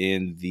started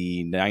in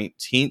the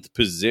 19th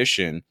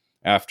position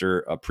after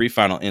a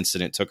pre-final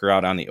incident took her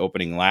out on the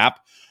opening lap.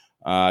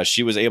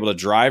 She was able to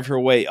drive her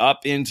way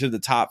up into the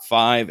top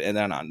 5, and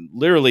then on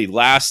literally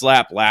last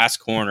lap, last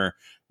corner,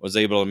 was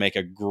able to make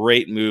a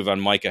great move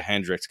on Micah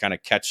Hendricks, kind of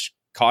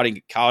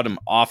caught him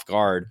off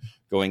guard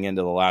going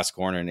into the last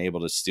corner and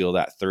able to steal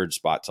that third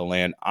spot to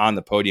land on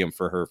the podium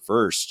for her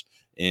first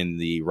in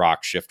the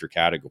Rock Shifter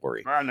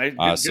category.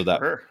 Nice. Good for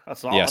her.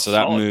 That's all. Yeah, so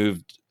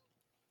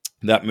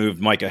that moved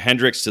Micah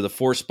Hendricks to the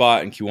 4th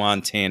spot and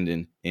Kwan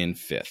Tandon in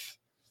 5th.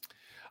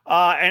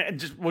 And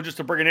just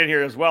to bring it in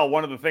here as well,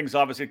 one of the things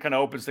obviously kind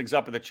of opens things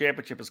up in the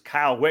championship is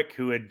Kyle Wick,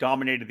 who had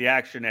dominated the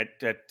action at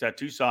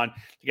Tucson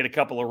to get a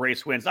couple of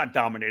race wins, not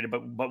dominated,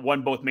 but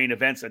won both main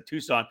events at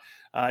Tucson.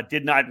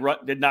 Did not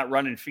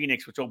run in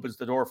Phoenix, which opens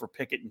the door for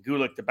Pickett and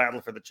Gulick to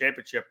battle for the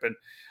championship. And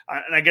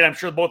again, I'm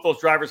sure both those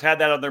drivers had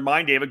that on their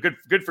mind, David.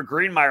 Good for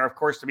Greenmeyer, of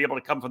course, to be able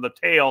to come from the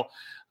tail.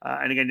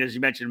 And again, as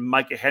you mentioned,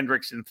 Micah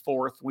Hendricks in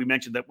 4th. We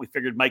mentioned that we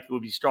figured Micah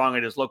would be strong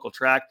at his local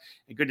track,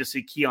 and good to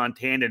see Keon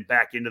Tandon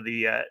back into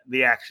the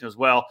action as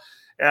well.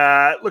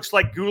 Looks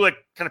like Gulick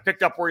kind of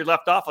picked up where he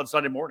left off on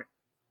Sunday morning.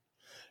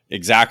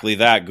 Exactly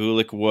that.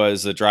 Gulick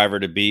was the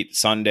driver to beat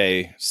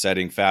Sunday,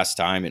 setting fast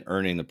time and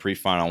earning the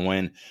pre-final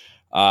win.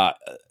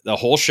 The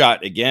whole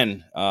shot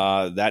again,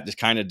 that just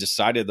kind of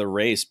decided the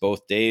race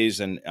both days.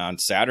 And on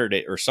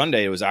Saturday or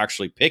Sunday, it was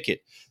actually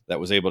Pickett that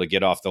was able to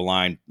get off the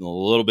line a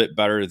little bit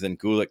better than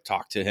Gulick.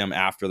 Talked to him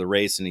after the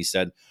race, and he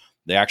said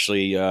they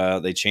actually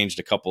they changed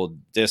a couple of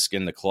discs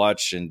in the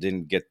clutch and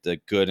didn't get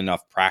the good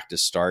enough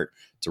practice start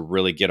to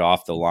really get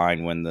off the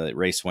line when the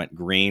race went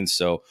green.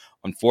 So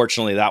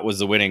unfortunately, that was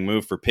the winning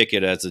move for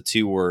Pickett, as the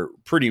two were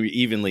pretty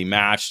evenly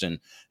matched. And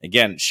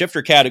again,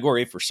 shifter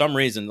category, for some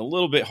reason, a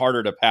little bit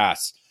harder to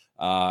pass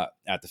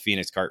at the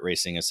Phoenix Kart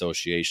Racing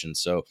Association.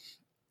 So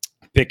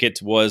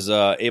Pickett was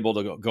able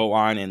to go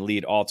on and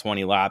lead all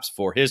 20 laps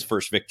for his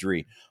first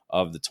victory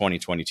of the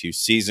 2022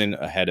 season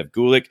ahead of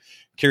Gulick.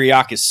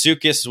 Kyriakis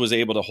Soukis was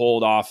able to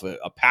hold off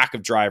a pack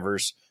of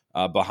drivers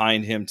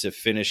behind him to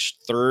finish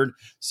 3rd.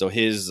 So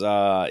his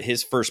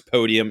first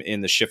podium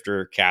in the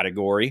shifter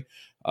category.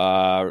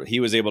 He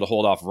was able to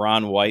hold off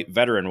Ron White,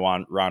 veteran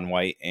Ron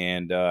White,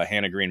 and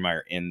Hannah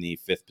Greenmeyer in the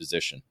 5th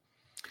position.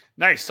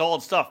 Nice,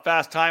 solid stuff.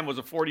 Fast time was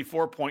a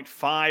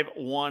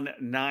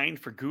 44.519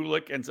 for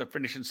Gulick, ends up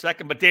finishing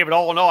second. But David,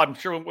 all in all, I'm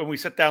sure when we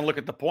sit down and look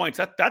at the points,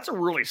 that's a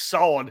really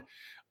solid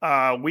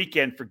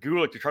weekend for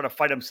Gulick to try to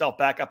fight himself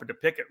back up into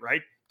Pickett,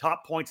 right?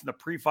 Top points in the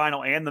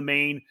pre-final and the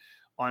main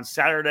on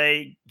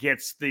Saturday,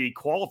 gets the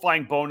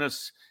qualifying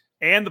bonus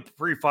and the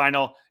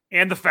pre-final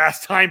and the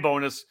fast time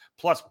bonus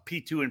plus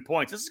P2 in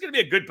points. This is going to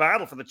be a good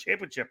battle for the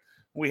championship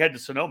when we head to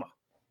Sonoma.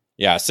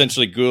 Yeah,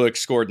 essentially Gulick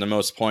scored the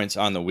most points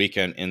on the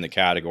weekend in the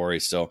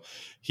category, so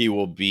he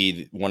will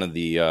be one of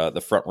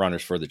the front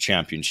runners for the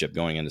championship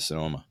going into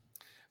Sonoma.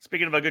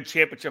 Speaking of a good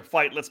championship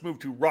fight, let's move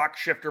to Rock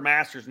Shifter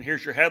Masters, and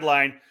here's your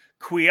headline.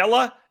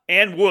 Quiella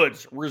and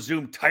Woods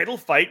resume title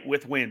fight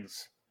with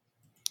wins.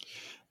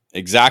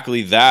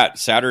 Exactly that.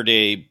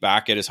 Saturday,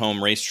 back at his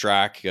home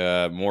racetrack,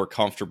 more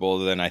comfortable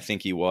than I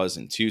think he was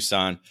in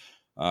Tucson.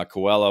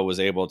 Quiella was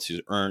able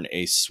to earn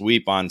a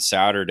sweep on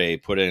Saturday,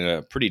 put in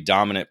a pretty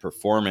dominant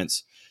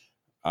performance,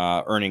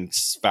 earning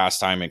fast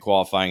time in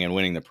qualifying and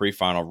winning the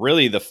pre-final.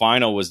 Really, the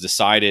final was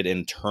decided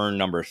in turn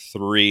number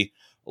 3.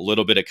 A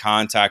little bit of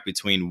contact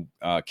between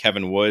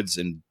Kevin Woods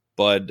and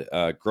Bud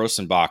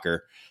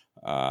Grossenbacher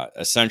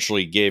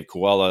essentially gave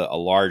Quiella a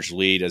large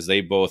lead as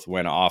they both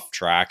went off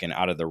track and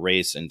out of the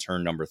race in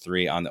turn number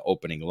 3 on the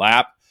opening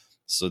lap.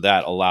 So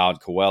that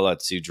allowed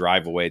Quiella to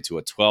drive away to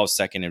a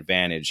 12-second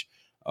advantage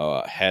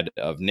ahead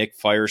of Nick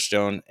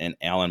Firestone and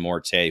Alan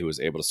Morte, who was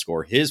able to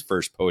score his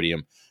first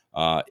podium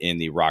in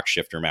the Rock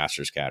Shifter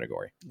Masters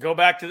category. Go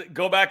back to the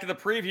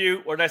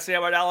preview. What did I say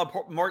about Alan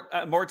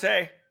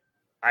Morte?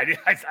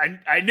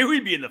 I knew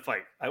he'd be in the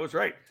fight. I was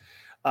right.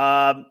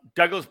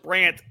 Douglas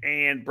Brandt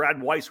and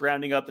Brad Weiss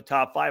rounding up the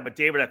top 5. But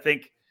David, I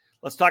think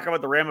let's talk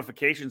about the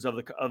ramifications of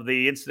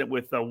the incident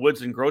with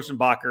Woods and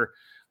Grossenbacher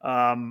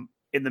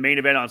in the main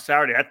event on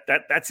Saturday.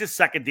 That's his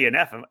second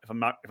DNF, if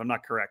I'm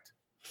not correct.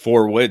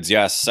 For Woods,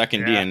 yes,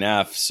 second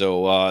DNF.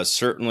 So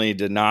certainly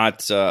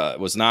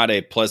was not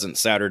a pleasant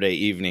Saturday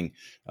evening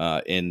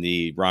in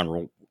the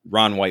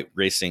Ron White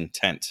Racing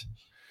tent.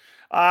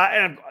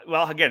 And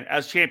well, again,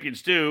 as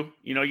champions do,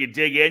 you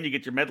dig in, you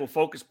get your mental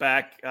focus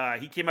back.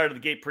 He came out of the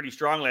gate pretty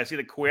strongly. I see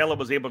that Quiella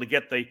was able to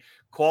get the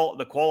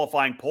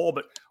qualifying pole,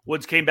 but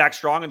Woods came back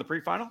strong in the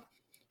pre-final.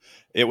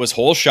 It was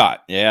hole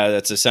shot. Yeah,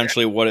 that's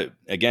essentially what it.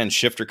 Again,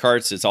 shifter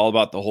karts. It's all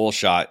about the hole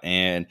shot,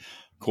 and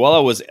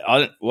Quiella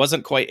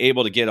wasn't quite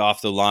able to get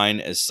off the line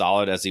as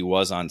solid as he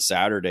was on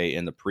Saturday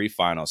in the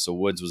pre-final. So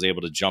Woods was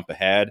able to jump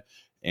ahead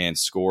and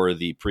score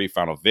the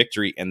pre-final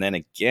victory, and then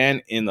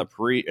again in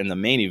the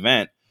main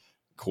event,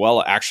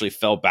 Quiella actually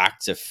fell back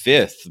to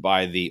 5th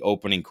by the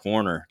opening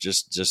corner,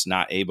 just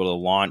not able to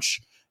launch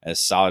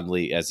as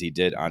solidly as he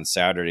did on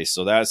Saturday.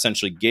 So that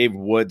essentially gave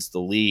Woods the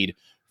lead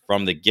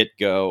from the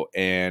get-go,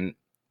 and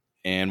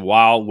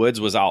while Woods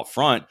was out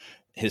front,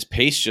 his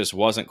pace just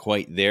wasn't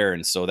quite there,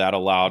 and so that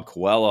allowed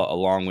Quiella,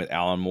 along with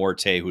Alan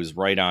Morte, who's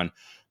right on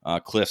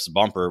Cliff's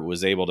bumper,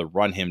 was able to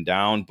run him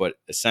down, but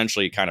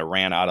essentially kind of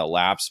ran out of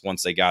laps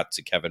once they got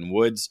to Kevin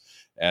Woods,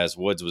 as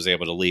Woods was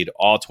able to lead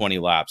all 20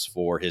 laps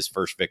for his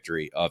first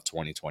victory of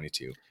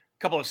 2022. A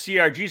couple of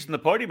CRGs in the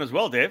podium as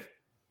well, Dave.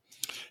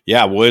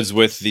 Yeah, Woods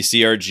with the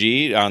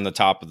CRG on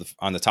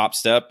the top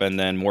step, and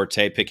then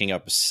Morte picking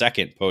up a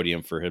second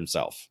podium for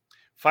himself.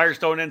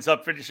 Firestone ends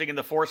up finishing in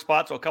the 4th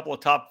spot, so a couple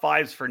of top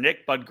 5s for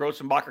Nick. Bud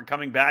Grossenbacher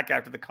coming back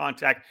after the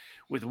contact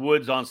with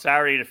Woods on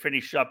Saturday to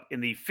finish up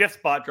in the 5th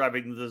spot,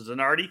 driving the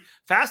Zanardi.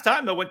 Fast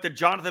time, though, went to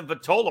Jonathan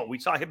Vitolo. We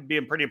saw him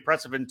being pretty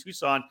impressive in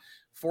Tucson,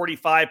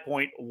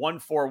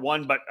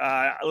 45.141, but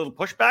a little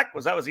pushback.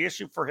 Was the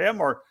issue for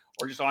him or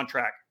just on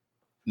track?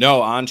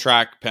 No, on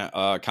track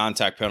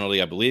contact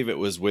penalty. I believe it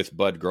was with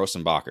Bud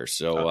Grossenbacher.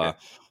 So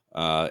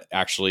okay.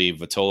 Actually,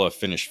 Vitolo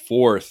finished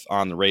 4th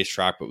on the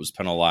racetrack, but was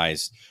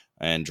penalized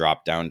and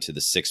dropped down to the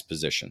 6th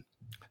position.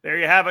 There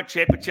you have it.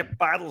 Championship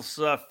battles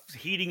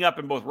heating up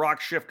in both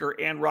Rock Shifter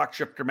and Rock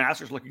Shifter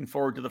Masters. Looking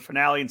forward to the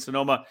finale in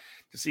Sonoma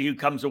to see who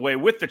comes away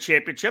with the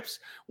championships.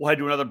 We'll head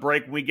to another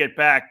break. When we get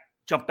back,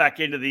 jump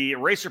back into the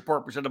race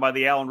report presented by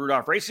the Alan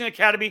Rudolph Racing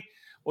Academy.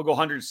 We'll go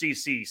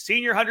 100cc,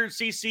 senior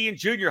 100cc, and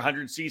junior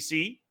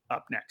 100cc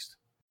up next.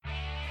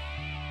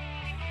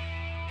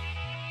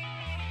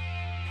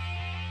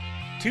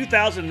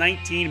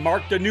 2019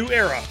 marked a new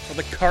era for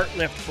the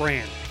Cartlift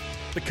brand.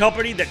 The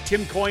company that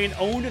Tim Coyen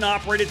owned and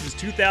operated since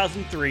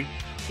 2003,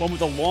 one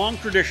with a long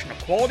tradition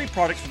of quality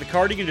products for the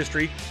karting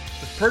industry,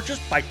 was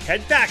purchased by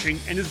Ted Fashing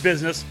and his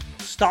business,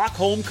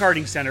 Stockholm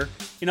Karting Center,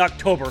 in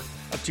October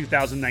of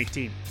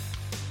 2019.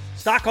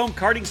 Stockholm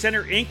Karting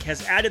Center Inc.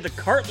 has added the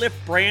Cartlift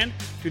brand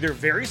to their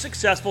very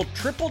successful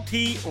Triple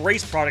T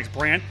Race Products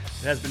brand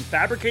that has been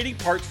fabricating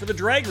parts for the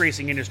drag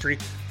racing industry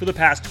for the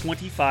past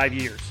 25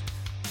 years.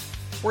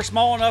 We're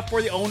small enough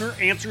where the owner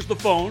answers the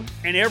phone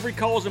and every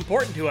call is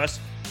important to us,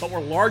 but we're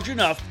large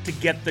enough to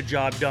get the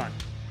job done.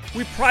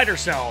 We pride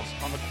ourselves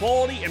on the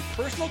quality and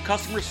personal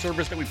customer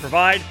service that we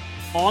provide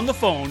on the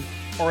phone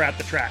or at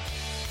the track.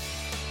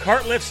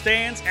 Cart lift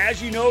stands,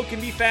 as you know, can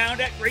be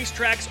found at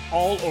racetracks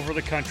all over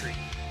the country.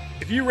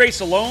 If you race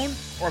alone,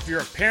 or if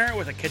you're a parent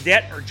with a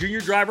cadet or junior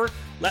driver,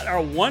 let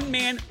our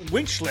one-man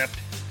winch lift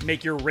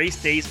make your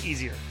race days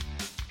easier.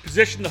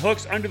 Position the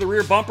hooks under the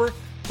rear bumper,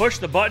 push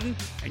the button,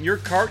 and your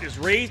cart is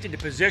raised into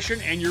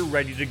position and you're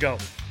ready to go.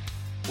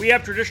 We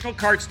have traditional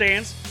cart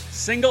stands,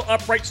 single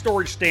upright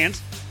storage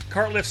stands,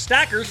 cart lift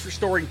stackers for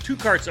storing 2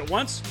 carts at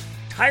once,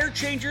 tire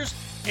changers,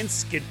 and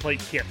skid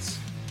plate kits.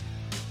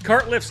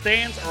 Cart lift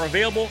stands are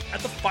available at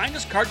the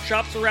finest cart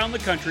shops around the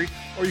country,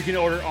 or you can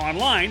order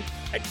online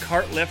at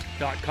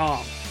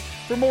cartlift.com.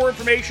 For more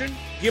information,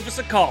 give us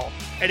a call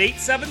at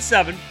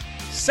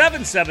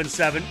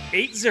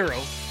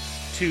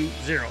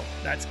 877-777-8020.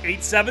 That's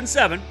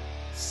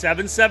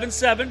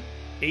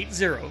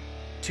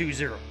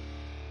 877-777-8020.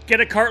 Get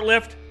a cart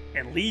lift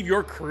and leave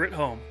your crew at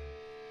home.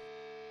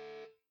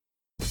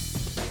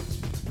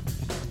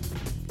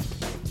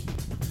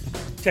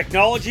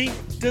 Technology,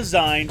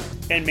 design,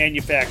 and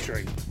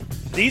manufacturing.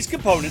 These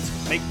components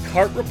make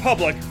Kart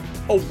Republic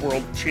a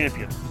world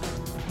champion.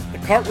 The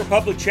Kart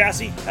Republic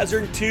chassis has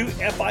earned 2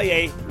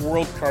 FIA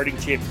World Karting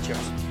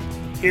Championships.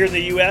 Here in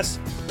the U.S.,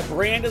 the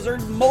brand has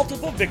earned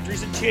multiple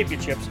victories and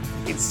championships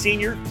in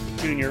senior,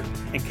 junior,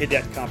 and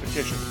cadet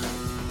competition.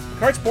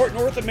 Kartsport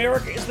North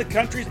America is the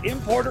country's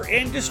importer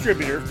and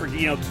distributor for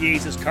Dino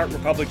Chiesa's Kart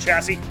Republic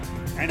chassis,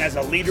 and as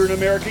a leader in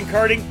American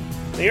karting,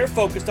 they are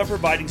focused on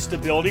providing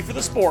stability for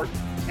the sport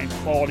and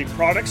quality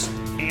products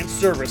and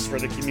service for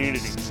the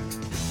community.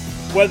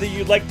 Whether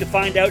you'd like to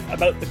find out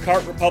about the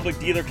Kart Republic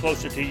dealer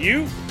closer to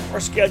you or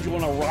schedule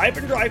an arrive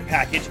and drive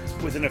package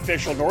with an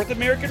official North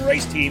American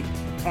race team,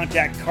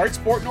 contact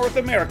Kartsport North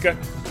America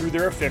through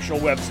their official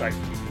website,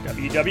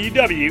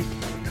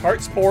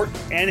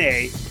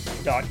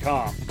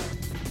 www.kartsportna.com.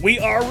 We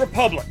are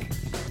Republic.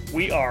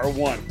 We are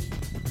one.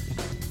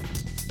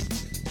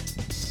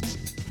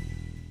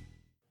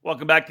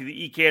 Welcome back to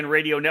the EKN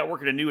Radio Network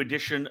and a new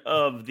edition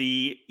of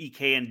the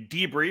EKN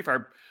Debrief,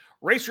 our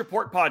race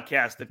report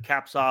podcast that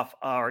caps off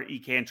our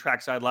EKN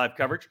Trackside Live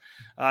coverage.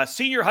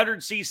 Senior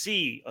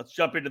 100cc, let's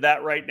jump into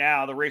that right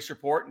now, the race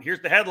report. And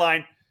here's the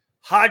headline: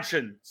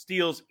 Hodgson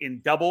steals in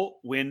double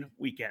win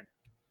weekend.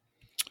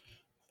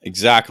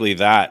 Exactly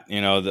that. You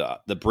know,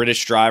 the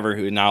British driver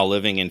who is now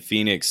living in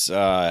Phoenix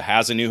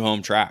has a new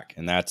home track,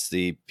 and that's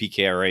the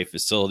PKRA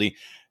facility.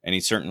 And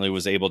he certainly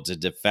was able to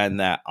defend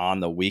that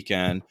on the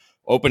weekend.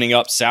 Opening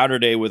up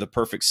Saturday with a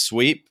perfect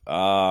sweep.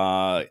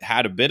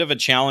 Had a bit of a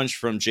challenge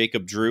from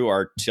Jacob Drew,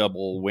 our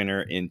double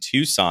winner in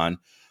Tucson,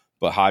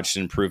 but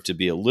Hodgson proved to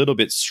be a little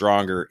bit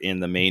stronger in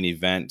the main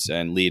event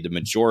and lead the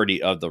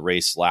majority of the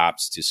race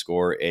laps to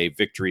score a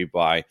victory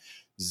by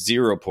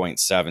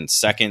 0.7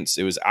 seconds.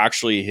 It was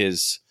actually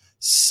his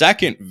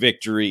second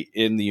victory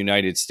in the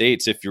United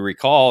States. If you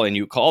recall, and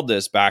you called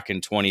this back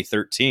in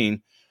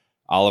 2013,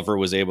 Oliver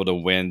was able to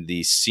win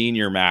the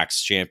Senior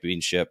Max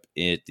Championship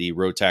at the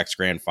Rotax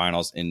Grand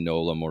Finals in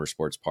NOLA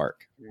Motorsports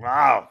Park.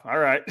 Wow. All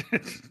right.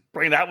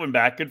 Bring that one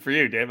back. Good for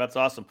you, Dave. That's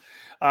awesome.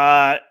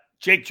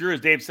 Jake Drew,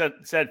 as Dave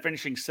said,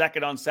 finishing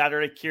second on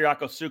Saturday.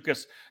 Kyriakos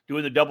Soukas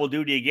doing the double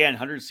duty again,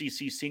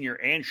 100cc senior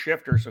and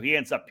shifter, so he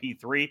ends up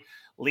P3.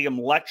 Liam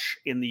Lech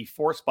in the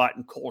 4th spot,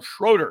 and Cole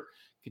Schroeder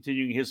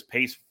continuing his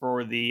pace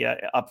for the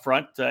up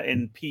front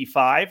in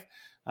P5.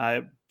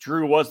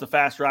 Drew was the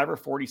fast driver,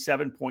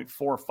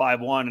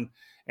 47.451.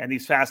 And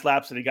these fast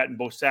laps that he got in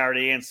both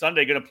Saturday and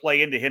Sunday going to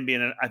play into him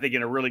being, I think,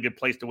 in a really good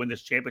place to win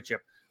this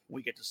championship when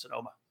we get to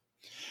Sonoma.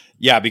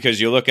 Yeah,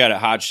 because you look at it,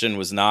 Hodgson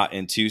was not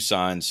in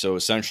Tucson. So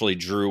essentially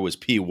Drew was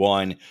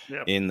P1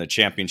 in the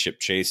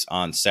championship chase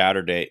on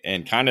Saturday.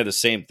 And kind of the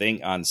same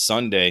thing on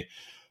Sunday.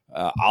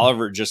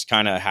 Oliver just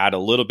kind of had a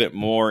little bit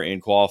more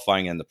in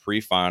qualifying in the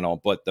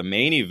pre-final. But the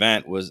main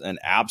event was an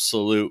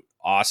absolute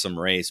awesome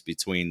race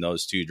between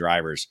those two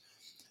drivers.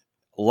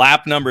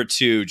 Lap number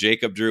 2,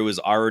 Jacob Drew was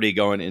already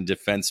going in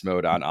defense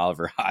mode on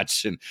Oliver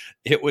Hodgson.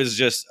 It was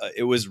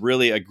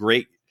a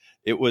great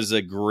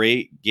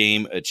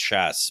game of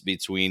chess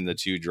between the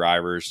two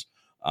drivers.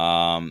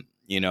 Kind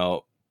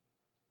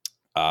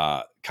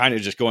of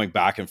just going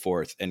back and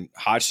forth, and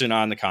Hodgson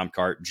on the comp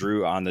cart,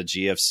 Drew on the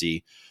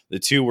GFC. The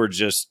two were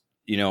just,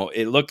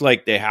 it looked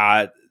like they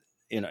had,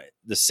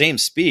 the same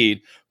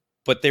speed,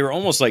 but they were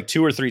almost like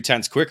 2 or 3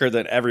 tenths quicker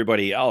than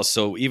everybody else.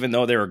 So even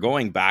though they were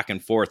going back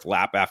and forth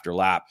lap after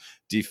lap,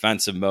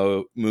 defensive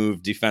move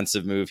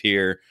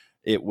here,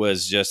 it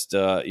was just,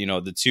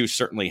 the two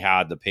certainly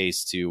had the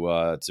pace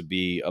to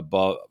be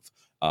above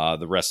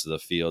the rest of the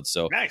field.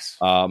 So nice.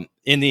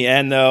 In the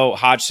end, though,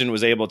 Hodgson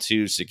was able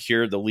to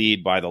secure the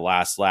lead by the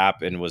last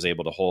lap and was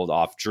able to hold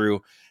off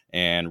Drew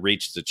and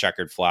reach the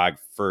checkered flag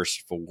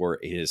first for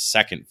his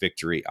second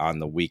victory on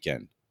the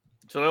weekend.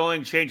 So they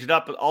only changed it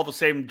up, but all the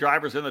same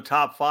drivers in the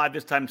top 5.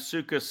 This time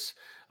Soukas,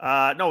 this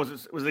time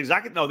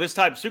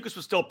Soukas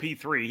was still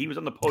P3. He was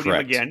on the podium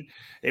again.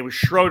 It was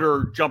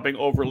Schroeder jumping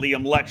over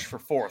Liam Lech for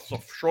 4th. So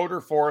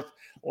Schroeder 4th,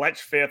 Lech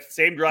 5th,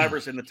 same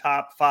drivers in the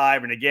top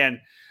 5. And again,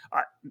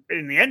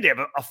 in the end, they have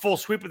a full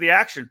sweep of the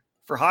action.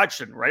 for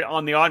Hodgson, right,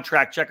 on the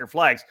on-track checker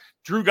flags.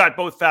 Drew got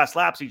both fast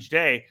laps each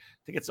day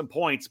to get some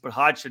points, but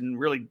Hodgson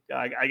really,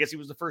 I guess he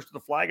was the first to the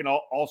flag in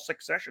all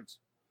 6 sessions.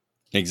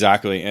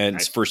 Exactly. And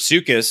Nice. for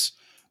Sukas,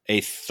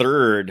 a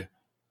third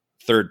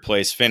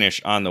place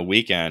finish on the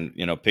weekend,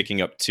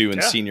 picking up 2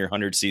 in senior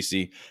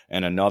 100cc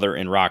and another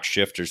in rock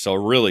shifter. So a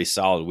really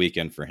solid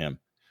weekend for him.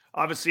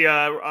 Obviously,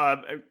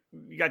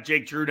 you got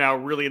Jake Drew now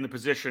really in the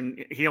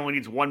position. He only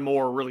needs one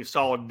more really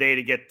solid day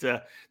to get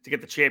the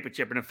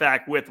championship. And in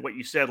fact, with what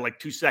you said, like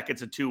 2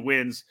 seconds and 2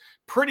 wins,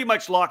 pretty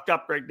much locked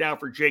up right now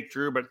for Jake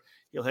Drew, but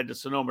he'll head to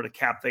Sonoma to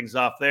cap things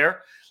off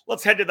there.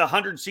 Let's head to the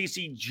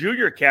 100cc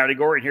junior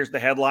category. And here's the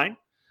headline: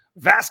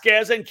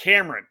 Vasquez and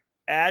Cameron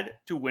add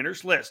to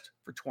winners list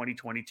for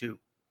 2022.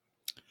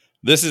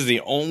 This is the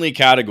only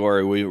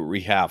category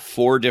we have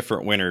 4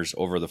 different winners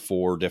over the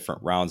 4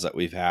 different rounds that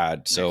we've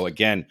had. So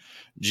again,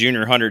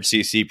 junior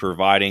 100cc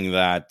providing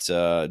that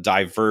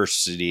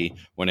diversity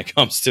when it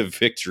comes to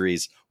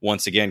victories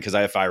once again, because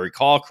if I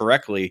recall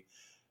correctly,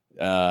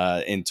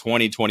 in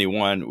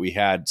 2021, we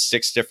had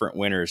 6 different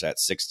winners at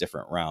 6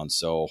 different rounds.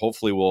 So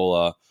hopefully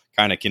we'll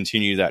kind of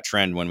continue that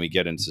trend when we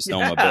get into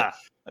Sonoma.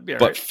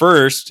 But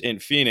first, in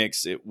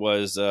Phoenix, it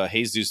was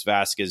Jesus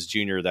Vasquez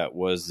Jr. that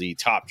was the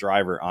top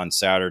driver on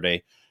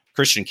Saturday.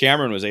 Christian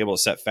Cameron was able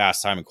to set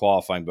fast time in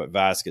qualifying, but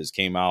Vasquez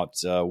came out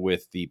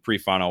with the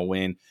pre-final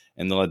win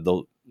and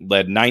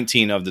led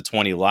 19 of the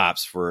 20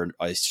 laps for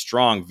a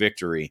strong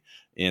victory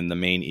in the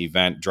main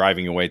event,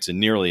 driving away to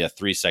nearly a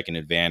 3-second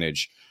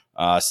advantage.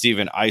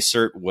 Steven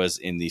Eisert was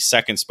in the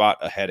second spot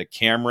ahead of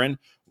Cameron,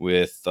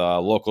 with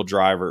local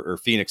driver or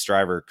Phoenix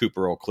driver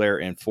Cooper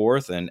Auclair in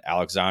 4th, and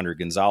Alexander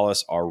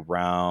Gonzalez, our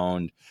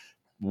round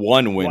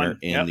 1 winner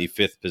in the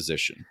 5th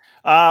position.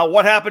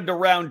 What happened to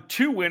round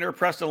 2 winner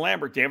Preston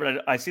Lambert, David?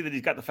 I see that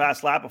he's got the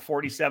fast lap of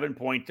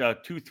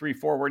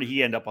 47.234. Where did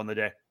he end up on the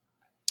day?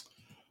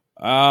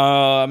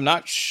 I'm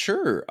not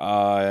sure.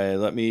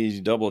 Let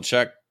me double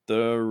check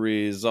the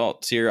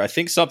results here. I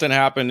think something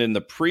happened in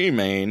the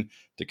pre-main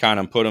to kind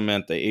of put him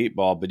at the 8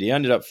 ball, but he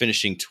ended up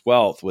finishing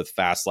 12th with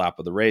fast lap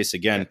of the race.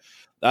 Again,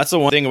 that's the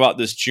one thing about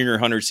this junior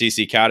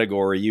 100cc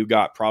category. You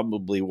got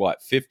probably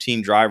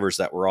 15 drivers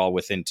that were all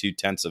within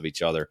 0.2 of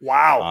each other.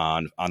 Wow.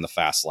 On the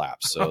fast lap.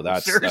 So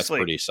that's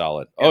pretty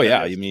solid.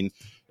 Yeah, I mean,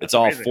 it's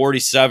all amazing.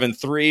 47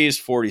 3s,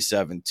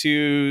 47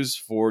 2s,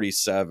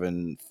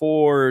 47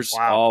 4s,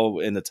 all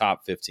in the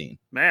top 15.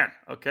 Man,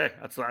 okay.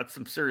 That's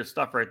some serious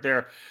stuff right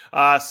there.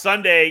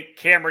 Sunday,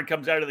 Cameron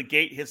comes out of the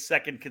gate, his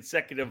second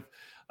consecutive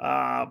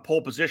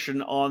pole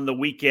position on the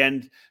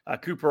weekend.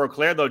 Cooper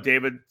Auclair, though,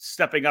 David,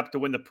 stepping up to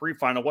win the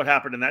pre-final. What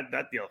happened in that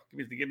deal?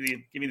 Give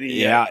me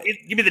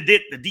the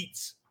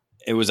deets.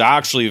 It was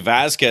actually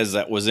Vasquez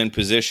that was in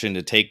position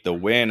to take the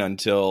win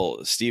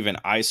until Steven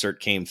Eisert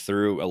came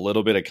through. A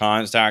little bit of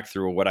contact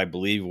through what I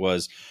believe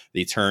was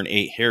the turn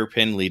 8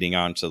 hairpin leading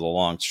onto the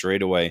long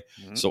straightaway.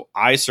 Mm-hmm. So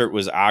Eisert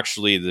was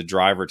actually the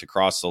driver to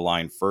cross the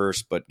line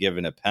first, but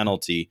given a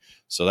penalty.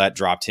 So that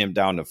dropped him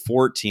down to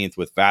 14th,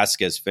 with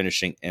Vasquez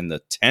finishing in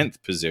the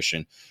 10th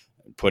position,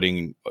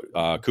 putting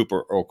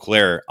Cooper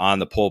Auclair on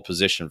the pole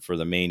position for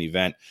the main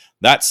event.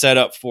 That set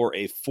up for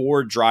a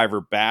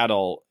 4-driver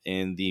battle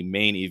in the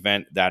main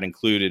event that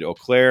included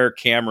Auclair,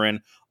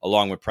 Cameron,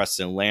 along with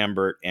Preston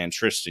Lambert and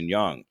Tristan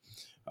Young.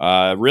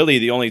 Really,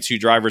 the only 2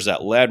 drivers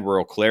that led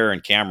were Auclair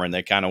and Cameron.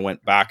 They kind of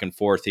went back and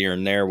forth here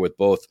and there, with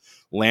both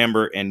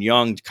Lambert and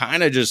Young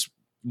kind of just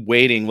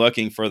waiting,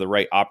 looking for the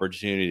right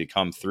opportunity to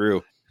come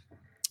through.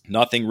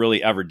 Nothing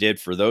really ever did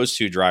for those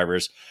 2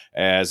 drivers,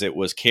 as it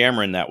was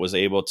Cameron that was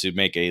able to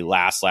make a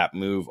last lap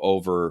move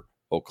over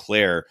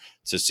Auclair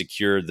to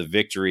secure the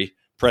victory.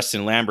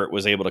 Preston Lambert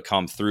was able to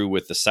come through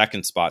with the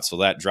 2nd spot, so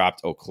that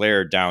dropped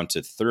Auclair down to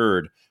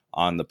 3rd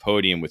on the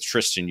podium, with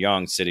Tristan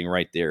Young sitting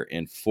right there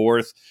in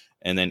 4th.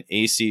 And then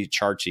AC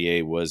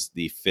Chartier was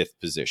the 5th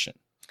position.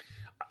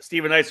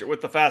 Steven Eisert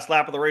with the fast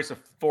lap of the race of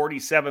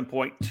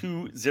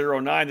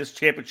 47.209. This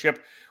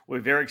championship will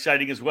be very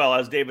exciting as well.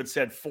 As David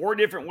said, 4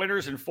 different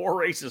winners in 4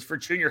 races for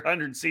junior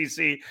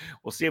 100cc.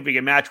 We'll see if we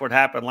can match what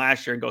happened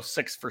last year and go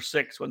 6 for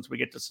 6 once we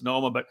get to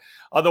Sonoma. But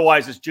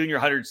otherwise, this junior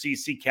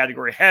 100cc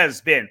category has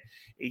been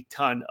a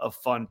ton of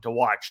fun to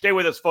watch. Stay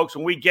with us, folks.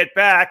 When we get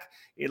back,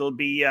 it'll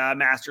be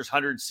Masters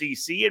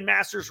 100cc and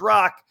Masters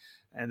Rock.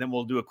 And then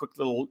we'll do a quick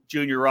little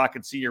junior rock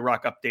and senior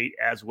rock update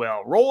as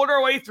well. Rolling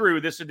our way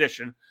through this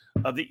edition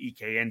of the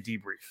EKN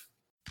Debrief.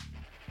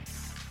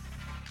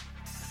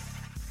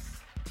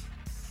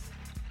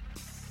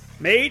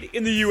 Made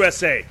in the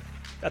USA.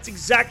 That's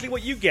exactly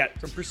what you get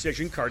from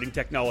Precision Karting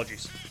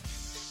Technologies.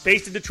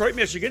 Based in Detroit,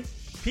 Michigan,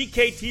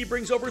 PKT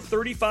brings over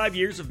 35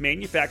 years of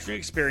manufacturing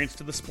experience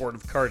to the sport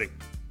of karting.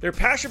 Their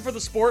passion for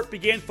the sport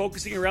began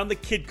focusing around the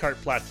Kid Kart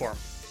platform,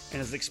 and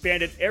has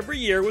expanded every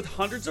year with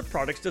hundreds of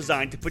products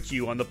designed to put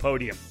you on the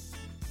podium.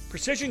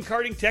 Precision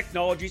Karting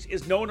Technologies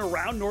is known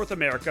around North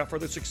America for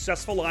their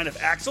successful line of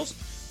axles,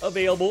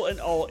 available in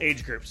all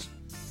age groups.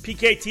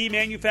 PKT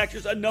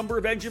manufactures a number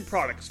of engine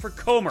products for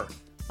Comer,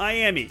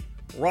 IAME,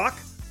 Rock,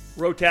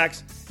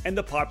 Rotax, and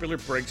the popular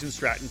Briggs &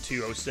 Stratton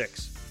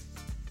 206.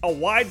 A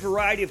wide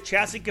variety of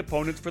chassis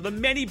components for the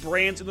many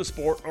brands in the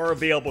sport are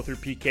available through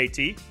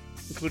PKT,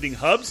 including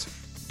hubs,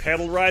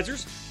 pedal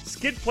risers,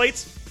 skid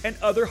plates, and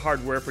other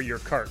hardware for your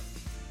kart.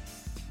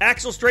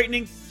 Axle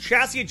straightening,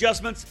 chassis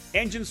adjustments,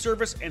 engine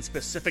service, and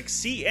specific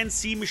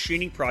CNC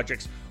machining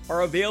projects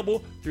are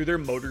available through their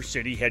Motor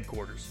City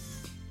headquarters.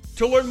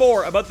 To learn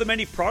more about the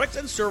many products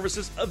and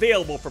services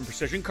available from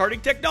Precision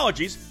Karting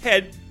Technologies,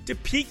 head to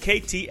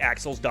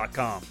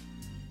pktaxles.com.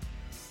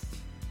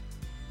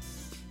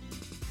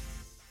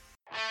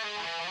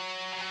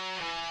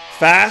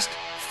 Fast,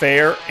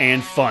 fair,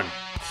 and fun.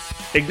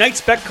 Ignite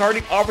Spec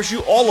Karting offers you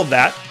all of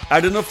that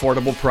at an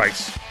affordable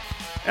price.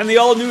 And the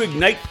all-new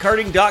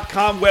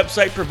IgniteKarting.com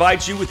website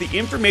provides you with the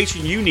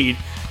information you need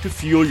to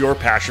fuel your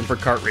passion for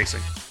kart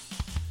racing.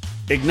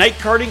 Ignite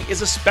Karting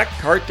is a spec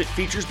kart that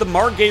features the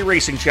Margay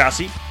racing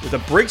chassis with a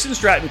Briggs &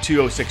 Stratton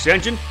 206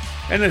 engine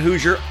and a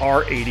Hoosier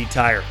R80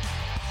 tire.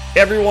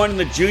 Everyone in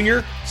the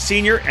junior,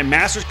 senior, and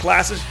masters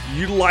classes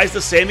utilize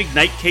the same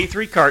Ignite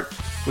K3 kart,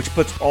 which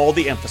puts all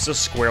the emphasis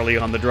squarely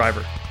on the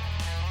driver.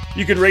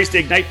 You can race the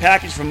Ignite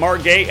package from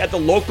Margay at the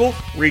local,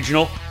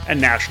 regional,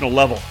 and national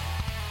level.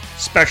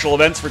 Special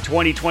events for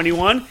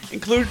 2021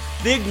 include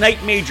the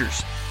Ignite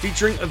Majors,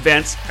 featuring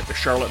events at the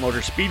Charlotte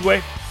Motor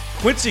Speedway,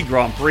 Quincy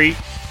Grand Prix,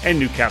 and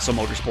Newcastle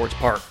Motorsports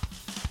Park.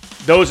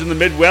 Those in the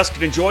Midwest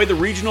can enjoy the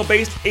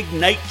regional-based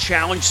Ignite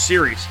Challenge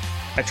Series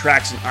at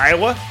tracks in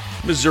Iowa,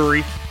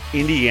 Missouri,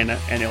 Indiana,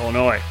 and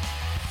Illinois.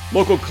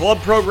 Local club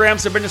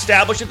programs have been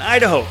established in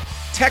Idaho,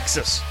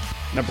 Texas,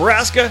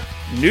 Nebraska,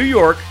 New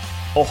York,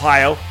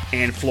 Ohio,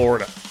 and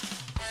Florida.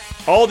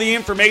 All the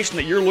information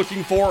that you're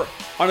looking for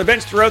on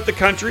events throughout the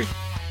country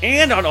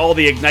and on all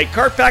the Ignite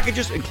kart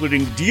packages,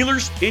 including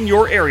dealers in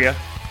your area,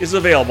 is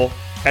available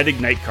at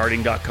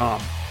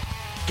IgniteKarting.com.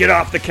 Get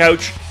off the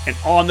couch and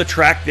on the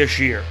track this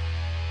year.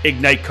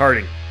 Ignite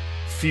Karting.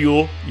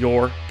 Fuel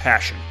your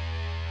passion.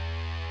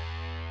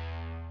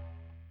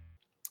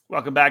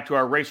 Welcome back to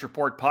our Race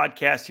Report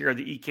podcast here on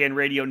the EKN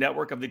Radio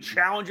Network of the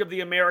Challenge of the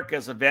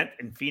Americas event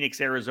in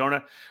Phoenix,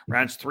 Arizona.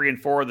 Rounds 3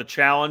 and 4 of the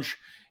Challenge.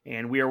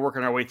 And we are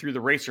working our way through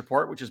the Race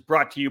Report, which is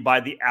brought to you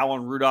by the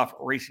Alan Rudolph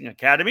Racing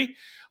Academy.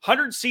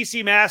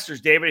 100cc Masters,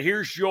 David.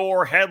 Here's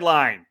your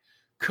headline.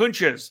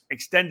 Kunchas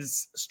extended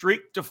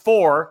streak to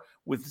 4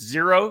 with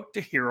 0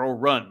 to hero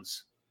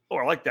runs. Oh,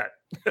 I like that.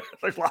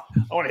 I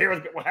want to hear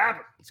what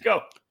happened. Let's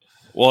go.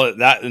 Well,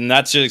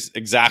 that's just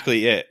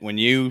exactly it. When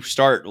you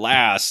start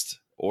last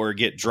or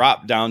get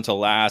dropped down to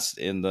last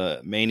in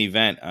the main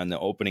event on the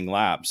opening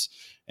laps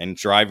and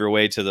drive your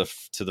way to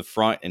the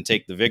front and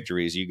take the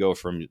victories, you go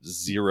from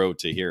 0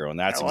 to hero. And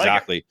that's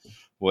exactly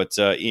what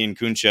Ian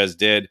Kunches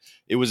did.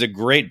 It was a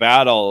great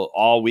battle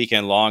all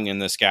weekend long in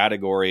this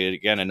category.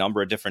 Again, a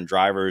number of different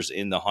drivers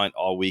in the hunt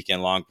all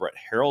weekend long. Brett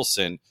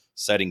Harrelson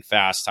setting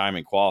fast time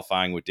and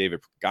qualifying, with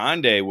David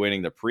Pagande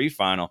winning the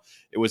pre-final.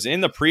 It was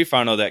in the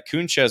pre-final that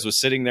Kunches was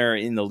sitting there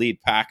in the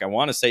lead pack. I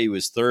want to say he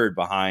was third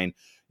behind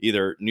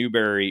either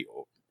Newberry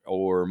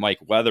or Mike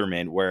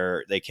Weatherman,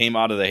 where they came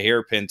out of the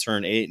hairpin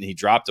turn 8 and he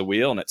dropped a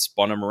wheel and it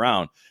spun him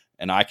around.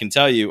 And I can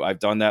tell you, I've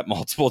done that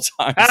multiple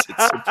times.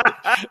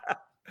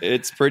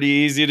 It's pretty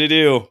easy to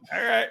do. All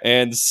right.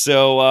 And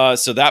so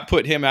that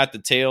put him at the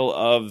tail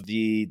of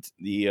the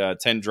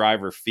 10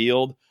 driver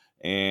field.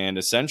 And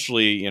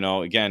essentially,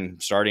 again,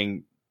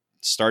 starting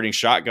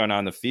shotgun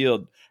on the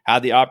field,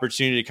 had the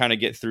opportunity to kind of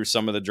get through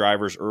some of the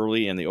drivers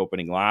early in the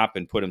opening lap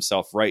and put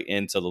himself right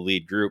into the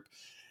lead group.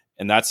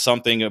 And that's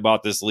something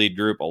about this lead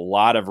group. A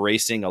lot of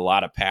racing, a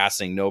lot of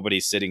passing, nobody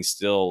sitting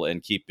still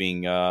and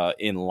keeping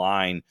in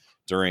line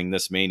during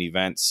this main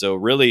event. So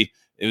really,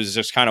 it was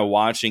just kind of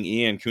watching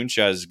Ian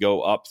Kunches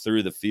go up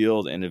through the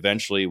field and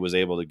eventually was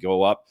able to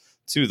go up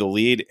to the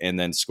lead and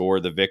then score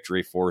the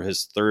victory for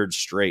his third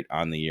straight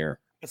on the year.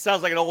 It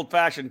sounds like an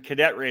old-fashioned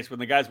cadet race when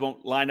the guys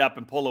won't line up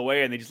and pull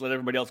away and they just let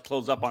everybody else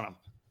close up on them.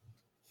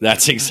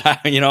 That's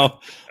exactly,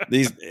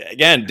 these,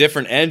 again,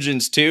 different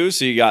engines too.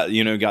 So you got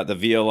the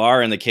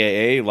VLR and the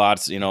KA,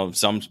 lots,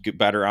 some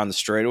better on the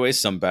straightaways,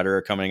 some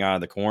better coming out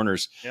of the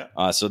corners.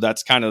 Yeah. So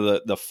that's kind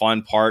of the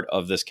fun part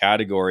of this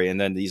category.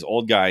 And then these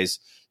old guys,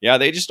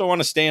 they just don't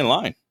want to stay in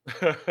line.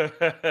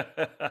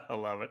 I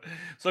love it.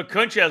 So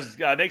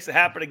Kunches makes it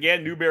happen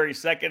again. Newberry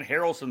second,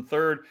 Harrelson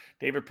third,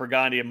 David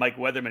Pagande and Mike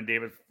Weatherman,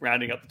 David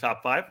rounding up the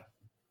top 5.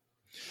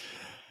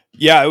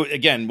 Yeah,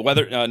 again,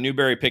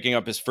 Newberry picking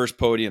up his first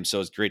podium,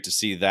 so it's great to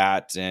see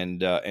that.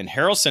 And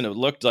Harrelson, it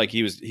looked like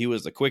he was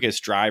the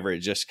quickest driver. It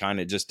just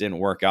didn't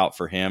work out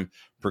for him.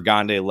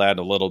 Pagande led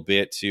a little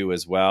bit too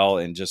as well,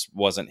 and just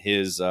wasn't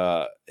his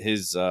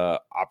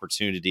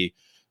opportunity.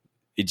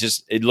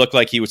 It looked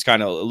like he was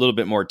kind of a little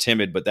bit more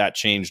timid, but that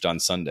changed on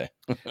Sunday.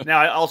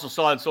 Now, I also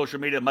saw on social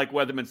media Mike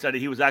Weatherman said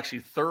he was actually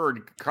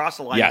third, crossed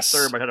the line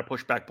third, but had a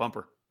pushback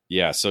bumper.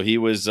 Yeah, so he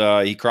was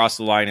he crossed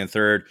the line in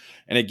third.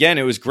 And again,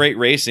 it was great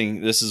racing.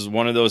 This is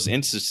one of those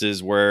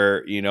instances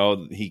where,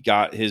 he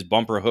got his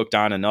bumper hooked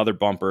on another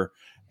bumper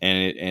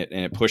and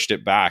it pushed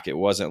it back. It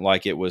wasn't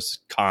like it was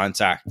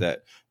contact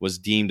that was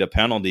deemed a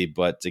penalty,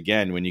 but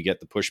again, when you get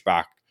the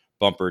pushback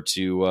bumper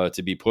to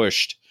be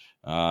pushed,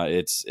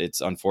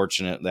 it's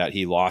unfortunate that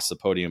he lost the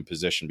podium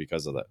position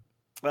because of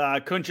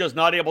that. Kuncha's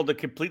not able to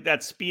complete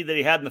that speed that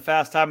he had in the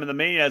fast time in the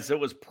main, as it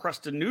was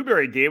Preston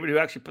Newberry, David, who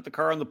actually put the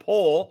car on the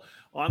pole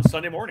on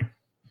Sunday morning.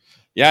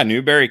 Yeah,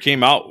 Newberry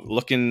came out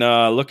looking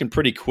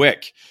pretty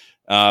quick.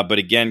 But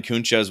again,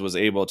 Kunchas was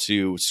able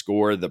to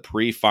score the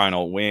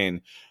pre-final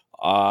win.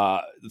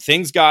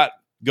 Things got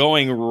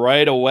going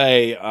right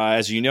away.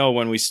 As you know,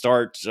 when we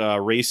start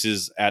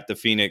races at the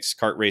Phoenix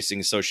Kart Racing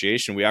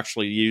Association, we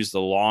actually use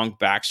the long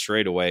back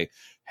straightaway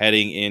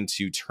heading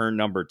into turn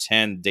number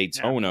 10,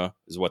 Daytona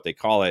is what they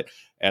call it,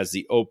 as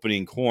the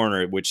opening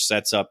corner, which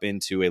sets up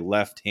into a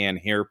left-hand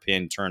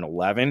hairpin turn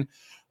 11.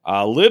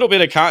 A little bit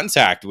of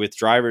contact with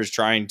drivers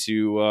trying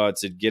to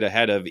get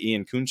ahead of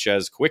Ian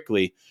Kunchas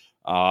quickly.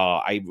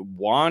 I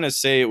want to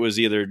say it was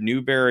either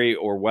Newberry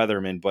or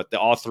Weatherman, but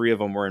all three of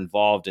them were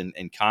involved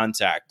in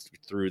contact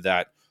through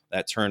that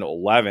turn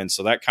 11.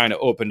 So that kind of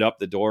opened up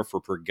the door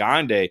for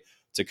Pregande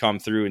to come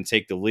through and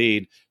take the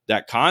lead.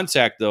 That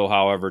contact, though,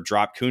 however,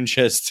 dropped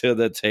Kunchas to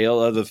the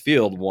tail of the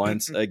field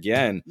once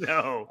again.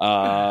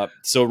 No.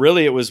 So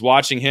really, it was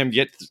watching him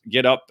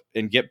get up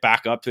and get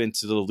back up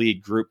into the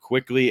lead group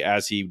quickly,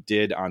 as he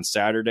did on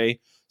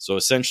Saturday. So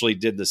essentially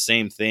did the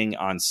same thing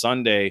on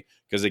Sunday,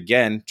 because,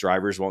 again,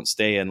 drivers won't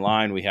stay in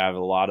line. We have a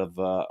lot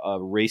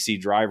of racy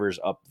drivers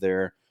up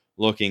there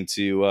looking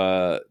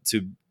to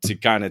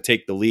kind of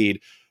take the lead.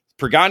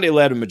 Pregande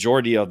led a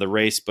majority of the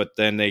race, but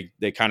then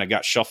they kind of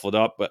got shuffled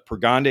up. But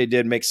Pregande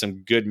did make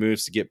some good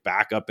moves to get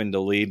back up into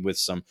lead with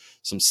some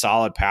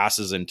solid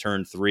passes in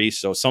turn 3.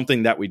 So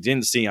something that we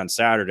didn't see on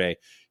Saturday,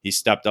 he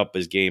stepped up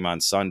his game on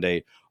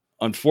Sunday.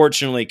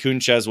 Unfortunately,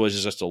 Kunchas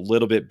was just a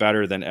little bit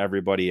better than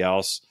everybody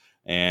else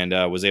and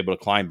was able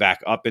to climb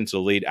back up into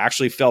the lead.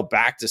 Actually fell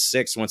back to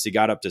 6th once he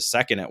got up to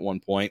 2nd at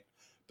one point,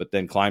 but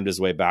then climbed his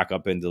way back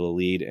up into the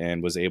lead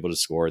and was able to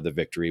score the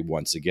victory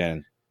once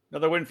again.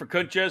 Another win for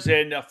Kunchas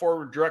in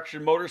Forward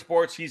Direction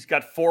Motorsports. He's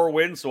got 4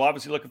 wins, so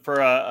obviously looking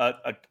for a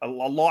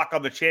lock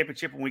on the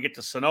championship when we get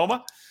to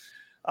Sonoma.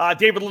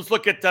 David, let's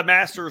look at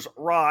Masters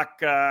Rock.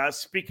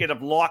 Speaking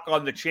of lock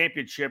on the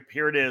championship,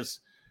 here it is.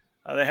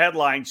 The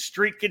headline,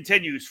 streak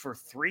continues for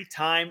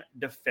 3-time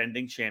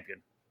defending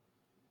champion.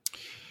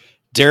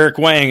 Derek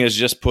Wang is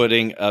just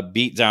putting a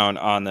beat down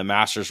on the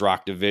Masters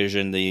Rock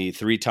division. The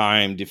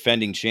 3-time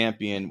defending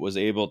champion was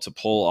able to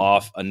pull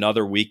off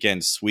another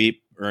weekend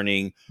sweep,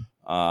 earning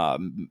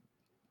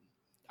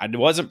it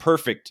wasn't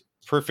perfect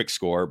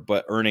score,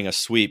 but earning a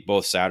sweep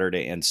both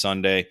Saturday and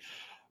Sunday.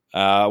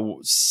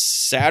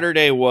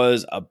 Saturday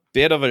was a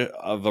bit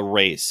of a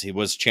race. He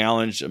was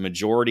challenged a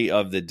majority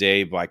of the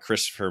day by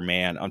Christopher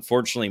Mann.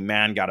 Unfortunately,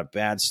 Mann got a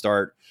bad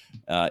start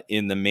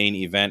in the main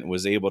event,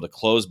 was able to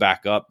close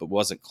back up, but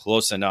wasn't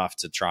close enough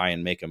to try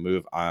and make a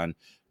move on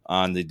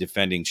the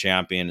defending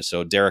champion.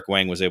 So Derek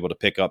Wang was able to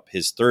pick up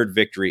his 3rd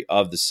victory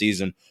of the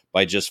season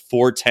by just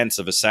 0.4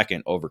 of a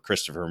second over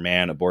Christopher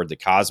Mann aboard the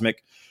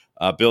Cosmic.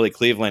 Billy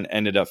Cleveland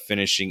ended up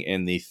finishing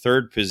in the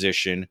 3rd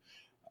position,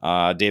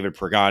 David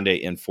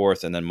Pregande in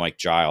 4th, and then Mike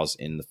Giles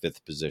in the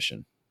 5th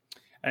position.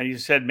 And you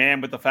said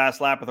Mann with the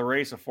fast lap of the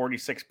race of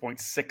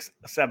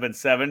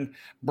 46.677,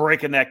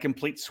 breaking that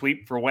complete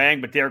sweep for Wang.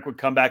 But Derek would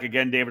come back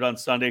again, David, on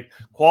Sunday,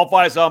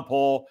 qualifies on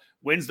pole,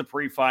 wins the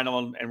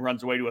pre-final, and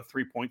runs away to a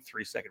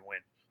 3.3-second win.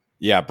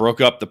 Yeah, broke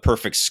up the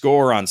perfect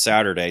score on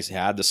Saturdays. He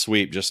had the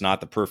sweep, just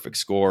not the perfect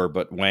score.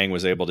 But Wang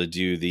was able to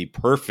do the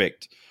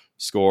perfect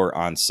score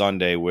on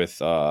Sunday with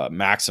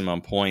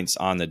maximum points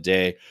on the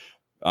day.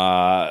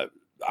 I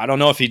don't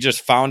know if he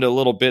just found a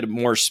little bit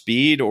more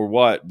speed or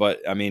what,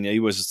 but I mean, he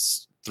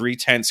was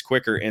 0.3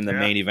 quicker in the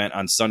main event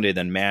on Sunday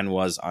than Mann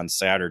was on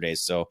Saturday.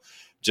 So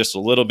just a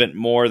little bit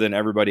more than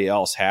everybody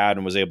else had,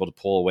 and was able to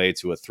pull away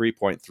to a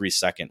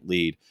 3.3-second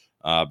lead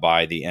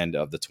by the end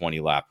of the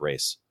 20-lap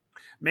race.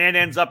 Mann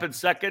ends up in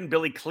 2nd.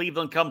 Billy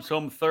Cleveland comes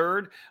home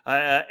 3rd.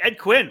 Ed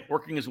Quinn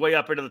working his way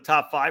up into the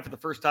top 5 for the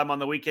first time on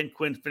the weekend.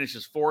 Quinn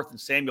finishes 4th, and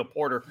Samuel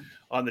Porter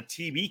on the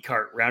TV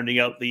cart rounding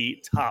out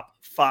the top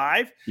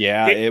 5.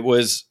 Yeah, it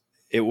was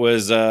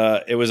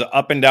an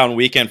up and down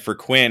weekend for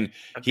Quinn.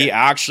 Okay. He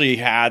actually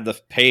had the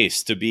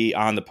pace to be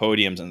on the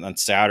podiums, and on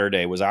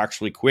Saturday was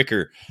actually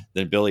quicker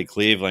than Billy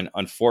Cleveland.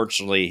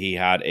 Unfortunately, he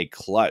had a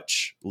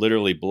clutch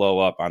literally blow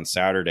up on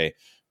Saturday,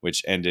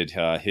 which ended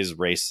his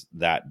race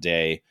that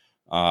day.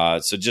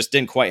 So just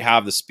didn't quite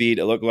have the speed.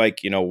 It looked like,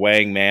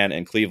 Wang, Mann,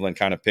 and Cleveland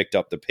kind of picked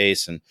up the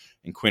pace, and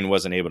Quinn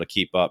wasn't able to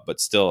keep up, but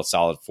still a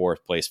solid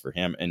 4th place for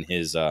him in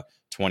his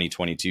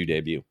 2022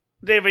 debut.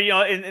 David,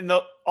 in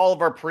all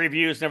of our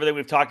previews and everything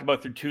we've talked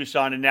about through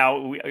Tucson, and now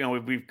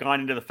we've gone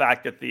into the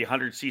fact that the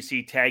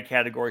 100cc tag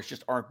categories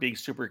just aren't being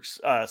super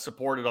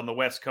supported on the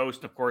West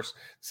Coast. And of course,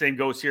 same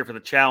goes here for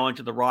the Challenge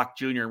and the Rock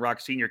Junior and Rock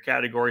Senior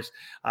categories.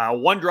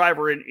 One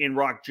driver in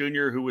Rock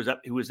Junior who was at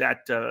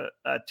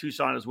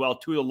Tucson as well.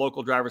 2 of the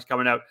local drivers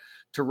coming out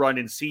to run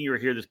in Senior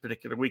here this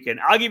particular weekend.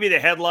 I'll give you the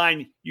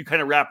headline. You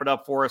kind of wrap it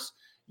up for us.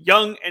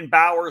 Young and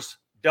Bowers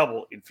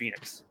double in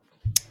Phoenix.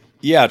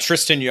 Yeah,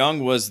 Tristan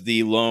Young was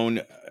the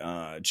lone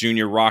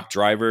junior Rock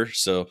driver.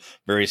 So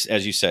very,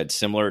 as you said,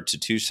 similar to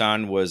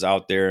Tucson, was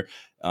out there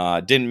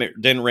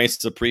Didn't race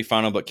the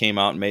pre-final, but came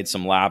out and made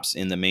some laps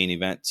in the main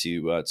event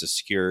to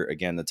secure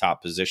again the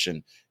top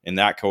position in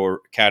that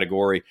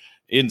category.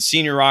 In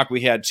Senior Rock,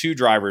 we had two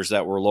drivers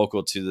that were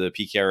local to the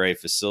PKRA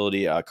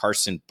facility.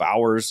 Carson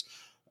Bowers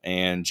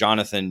and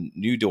Jonathan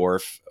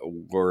Neudorf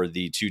were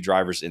the two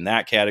drivers in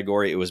that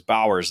category. It was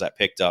Bowers that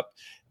picked up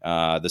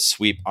the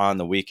sweep on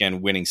the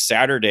weekend, winning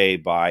Saturday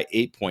by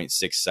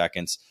 8.6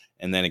 seconds,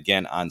 and then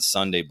again on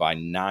Sunday by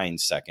 9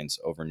 seconds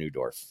over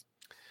Neudorf.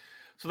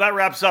 So that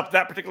wraps up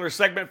that particular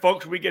segment,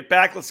 folks. When we get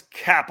back, let's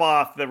cap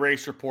off the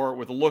race report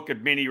with a look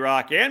at Mini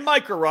Rock and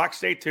Micro Rock.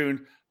 Stay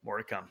tuned. More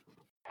to come.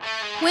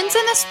 Wins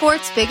in the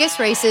sport's biggest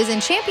races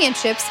and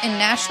championships in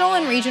national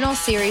and regional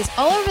series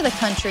all over the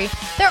country,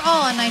 they're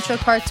all on Nitro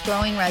Kart's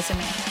growing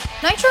resume.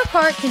 Nitro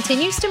Kart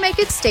continues to make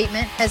its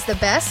statement as the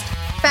best,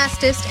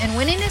 fastest, and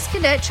winningest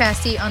cadet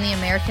chassis on the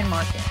American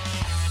market.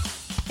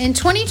 In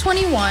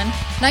 2021,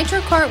 Nitro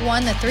Kart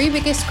won the three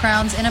biggest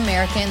crowns in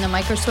America in the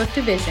Micro Swift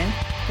division,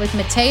 with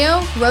Mateo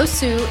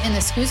Rosu in the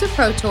SCUSA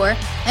Pro Tour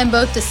and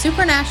both the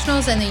Super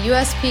Nationals and the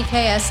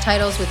USPKS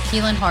titles with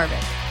Keelan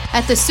Harvick.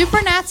 At the Super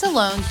Nats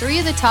alone, 3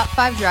 of the top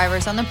 5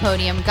 drivers on the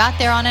podium got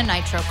there on a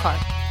Nitro Kart.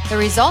 The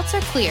results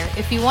are clear.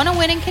 If you want to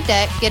win in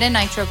cadet, get a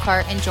Nitro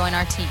Kart and join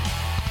our team.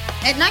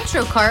 At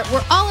Nitro Kart,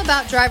 we're all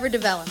about driver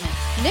development.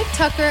 Nick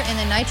Tucker and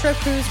the Nitro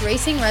Crew's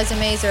racing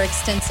resumes are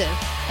extensive,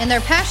 and their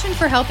passion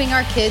for helping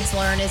our kids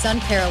learn is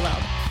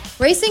unparalleled.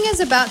 Racing is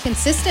about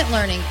consistent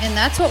learning, and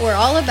that's what we're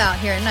all about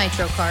here at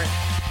Nitro Kart.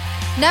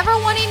 Never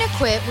wanting to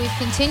quit, we've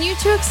continued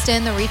to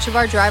extend the reach of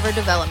our driver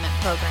development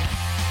program.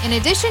 In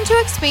addition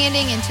to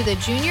expanding into the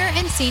junior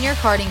and senior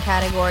karting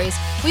categories,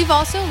 we've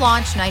also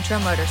launched Nitro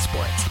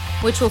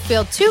Motorsports, which will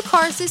field 2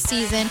 cars this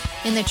season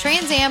in the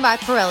Trans Am by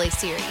Pirelli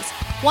series,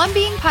 one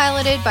being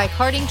piloted by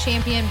karting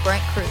champion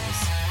Brent Cruz.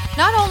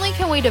 Not only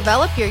can we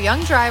develop your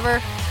young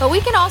driver, but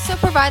we can also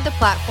provide the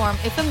platform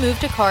if a move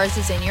to cars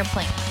is in your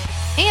plan.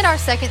 And our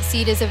second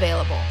seat is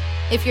available.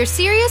 If you're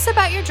serious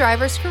about your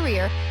driver's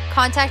career,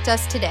 contact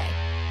us today.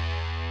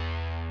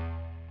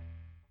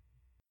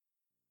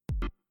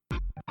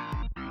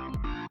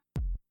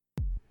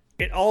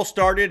 It all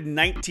started in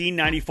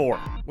 1994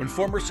 when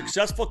former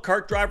successful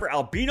kart driver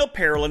Albino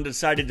Parolin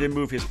decided to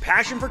move his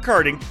passion for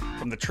karting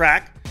from the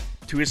track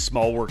to his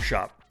small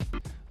workshop.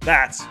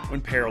 That's when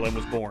Parolin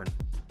was born.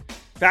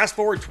 Fast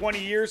forward 20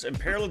 years, and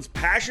Parolin's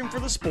passion for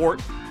the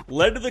sport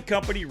led to the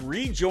company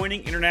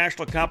rejoining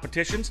international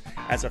competitions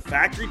as a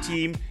factory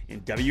team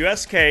in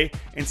WSK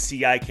and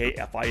CIK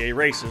FIA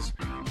races,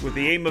 with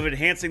the aim of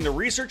enhancing the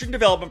research and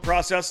development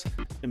process,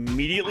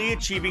 immediately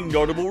achieving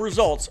notable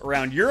results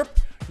around Europe,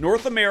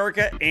 North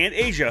America, and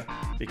Asia,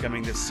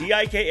 becoming the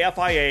CIK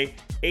FIA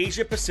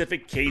Asia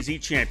Pacific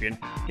KZ champion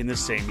in the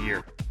same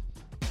year.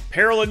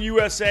 Parolin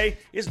USA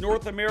is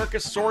North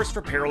America's source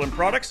for Parolin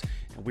products,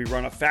 and we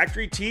run a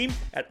factory team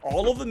at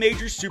all of the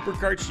major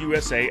Superkarts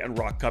USA and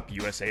Rock Cup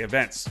USA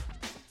events.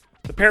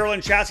 The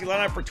Parolin chassis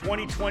lineup for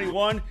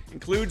 2021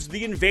 includes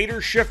the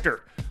Invader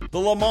Shifter, the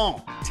Le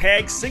Mans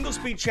Tag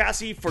single-speed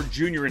chassis for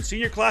junior and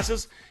senior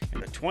classes,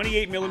 and the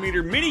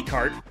 28mm mini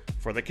kart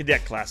for the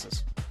cadet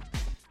classes.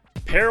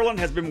 Parolin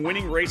has been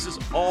winning races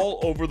all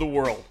over the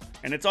world,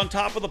 and it's on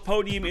top of the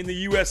podium in the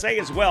USA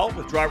as well,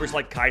 with drivers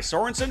like Kai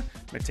Sorensen,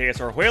 Mateus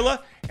Orjuela,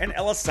 and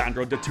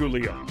Alessandro De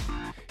Tullio.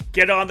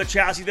 Get on the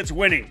chassis that's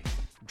winning.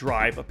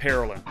 Drive a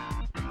Parolin.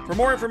 For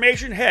more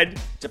information, head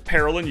to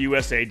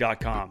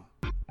ParolinUSA.com.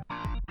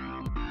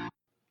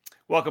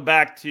 Welcome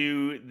back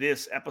to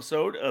this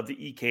episode of the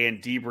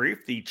EKN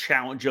Debrief, the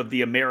Challenge of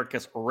the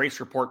Americas Race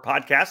Report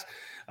podcast.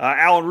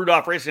 Alan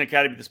Rudolph Racing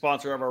Academy, the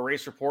sponsor of our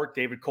race report.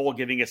 David Cole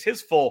giving us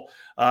his full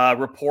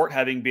report,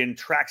 having been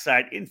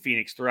trackside in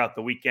Phoenix throughout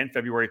the weekend,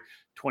 February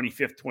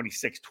 25th,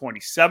 26th,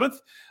 27th.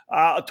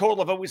 A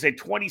total of, I would say,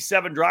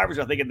 27 drivers,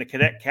 I think, in the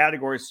cadet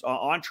categories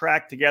on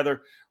track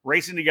together,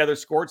 racing together,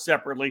 scored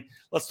separately.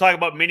 Let's talk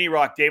about Mini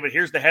Rock, David.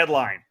 Here's the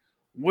headline.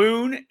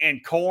 Woon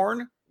and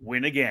Korn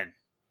win again.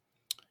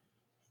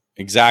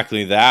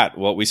 Exactly that.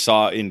 What we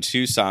saw in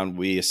Tucson,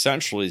 we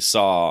essentially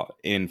saw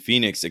in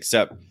Phoenix,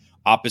 except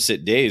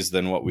opposite days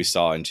than what we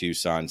saw in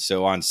Tucson.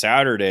 So on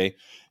Saturday,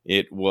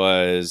 it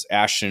was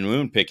Ashton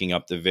Woon picking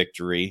up the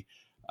victory.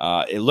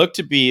 It looked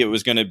to be it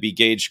was going to be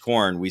Gage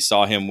Korn. We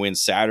saw him win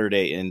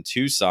Saturday in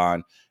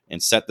Tucson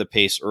and set the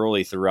pace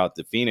early throughout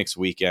the Phoenix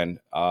weekend.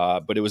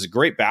 But it was a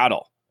great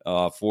battle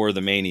for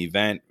the main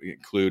event. It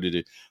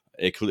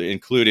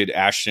included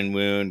Ashton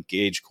Woon,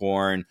 Gage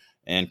Korn,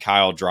 and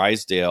Kyle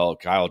Drysdale.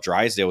 Kyle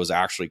Drysdale was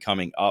actually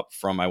coming up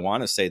from, I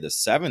want to say, the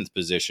 7th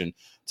position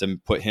to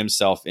put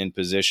himself in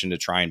position to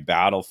try and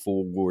battle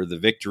for the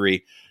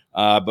victory.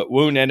 But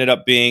Woon ended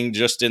up being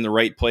just in the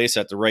right place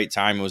at the right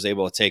time and was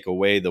able to take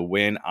away the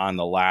win on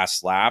the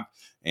last lap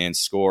and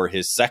score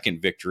his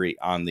second victory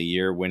on the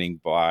year, winning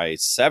by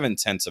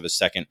 0.7 of a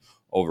second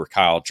over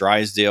Kyle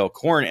Drysdale.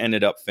 Korn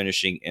ended up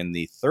finishing in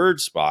the 3rd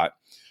spot.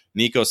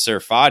 Nico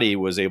Serfati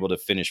was able to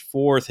finish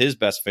 4th, his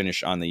best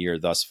finish on the year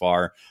thus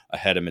far,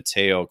 ahead of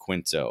Matteo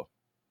Quinto.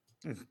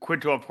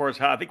 Quinto, of course,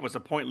 I think was a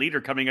point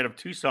leader coming out of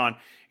Tucson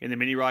in the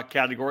mini rock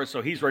category,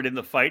 so he's right in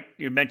the fight.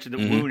 You mentioned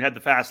that Woon had the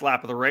fast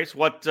lap of the race.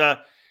 What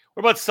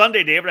about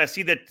Sunday, David? I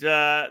see that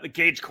the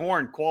Gage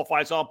Corn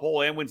qualifies on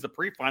pole and wins the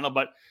pre-final,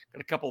 but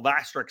got a couple of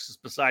asterisks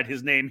beside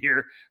his name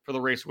here for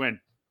the race win.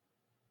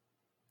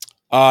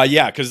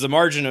 Because the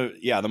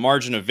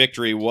margin of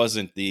victory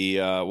wasn't the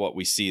what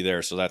we see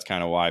there, so that's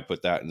kind of why I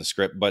put that in the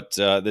script. But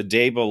the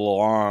day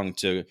belonged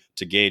to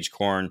Gage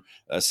Corn,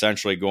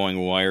 essentially going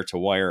wire to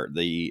wire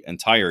the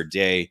entire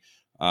day.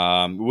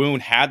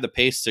 Woon had the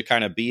pace to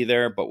kind of be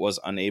there, but was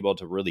unable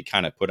to really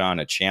kind of put on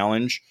a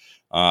challenge.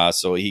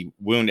 So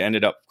Woon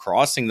ended up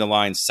crossing the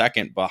line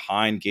second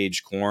behind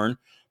Gage Corn,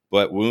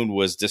 but Woon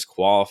was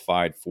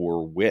disqualified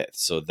for width.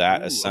 So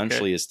that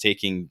essentially is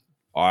taking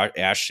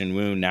Ashton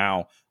Woon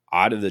now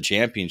out of the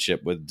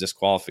championship with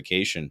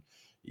disqualification,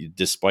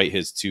 despite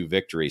his 2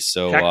 victories.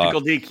 So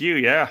technical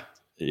DQ, yeah.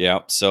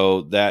 Yeah.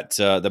 So that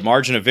the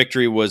margin of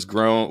victory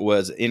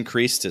was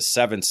increased to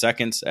 7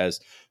 seconds as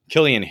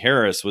Killian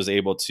Harris was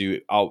able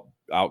to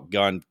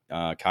outgun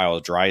Kyle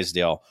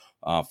Drysdale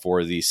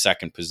for the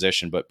second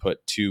position, but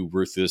put 2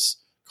 ruthless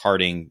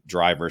karting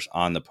drivers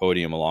on the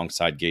podium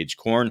alongside Gage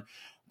Corn.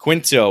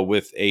 Quinto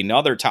with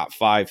another top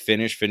 5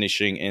 finish,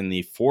 finishing in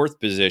the 4th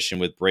position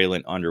with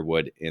Braylon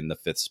Underwood in the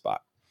 5th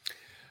spot.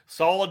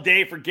 Solid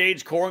day for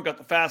Gage Corn. Got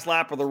the fast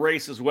lap of the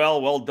race as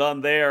well. Well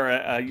done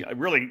there.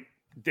 Really,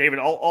 David,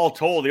 all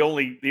told, the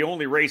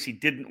only race he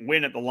didn't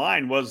win at the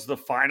line was the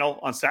final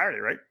on Saturday,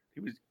 right?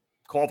 He was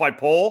qualified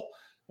pole,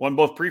 won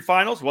both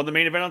pre-finals, won the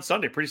main event on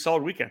Sunday. Pretty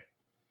solid weekend.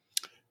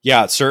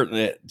 Yeah,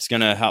 certainly it's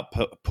going to help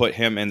put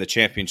him in the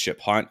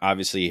championship hunt.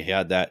 Obviously, he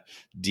had that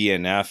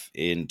DNF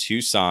in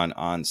Tucson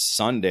on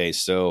Sunday,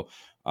 so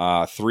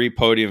 3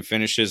 podium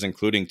finishes,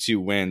 including 2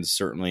 wins,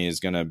 certainly is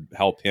going to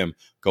help him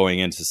going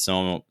into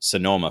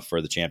Sonoma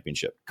for the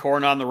championship.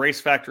 Corn on the race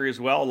factory as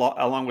well,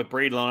 along with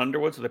Braylon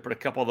Underwood. So they put a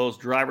couple of those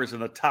drivers in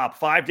the top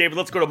 5. David,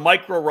 let's go to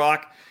Micro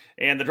Rock.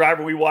 And the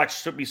driver we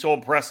watched should be so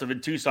impressive in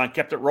Tucson,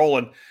 kept it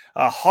rolling.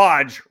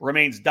 Hodge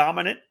remains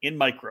dominant in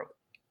Micro.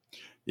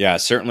 Yeah,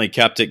 certainly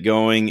kept it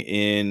going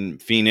in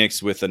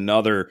Phoenix with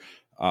another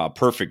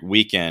perfect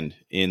weekend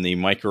in the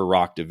Micro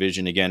Rock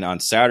division. Again, on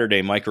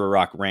Saturday, Micro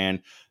Rock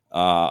ran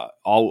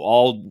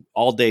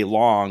all day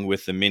long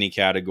with the mini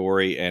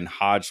category, and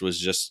Hodge was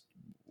just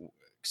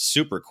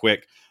super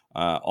quick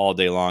all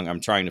day long. I'm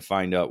trying to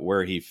find out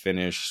where he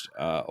finished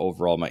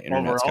overall. My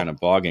internet's kind of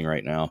bogging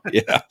right now.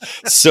 Yeah.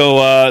 So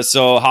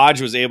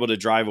Hodge was able to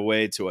drive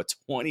away to a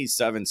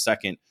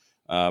 27-second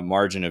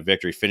margin of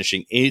victory,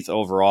 finishing 8th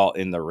overall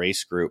in the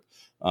race group,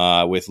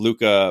 with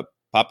Luca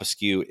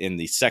Papascu in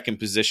the 2nd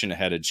position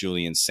ahead of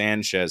Julian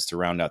Sanchez to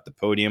round out the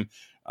podium.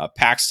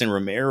 Paxton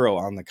Romero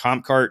on the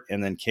comp cart,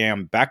 and then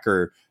Cam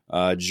Becker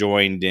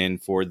joined in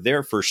for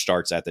their first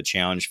starts at the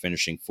challenge,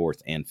 finishing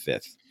 4th and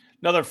 5th.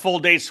 Another full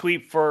day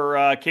sweep for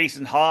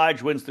Kason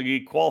Hodge. Wins the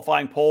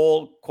qualifying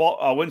pole,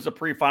 wins the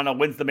pre-final,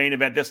 wins the main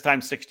event, this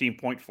time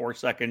 16.4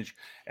 seconds,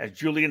 as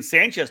Julian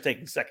Sanchez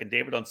taking second,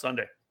 David, on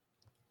Sunday.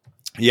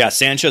 Yeah,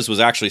 Sanchez was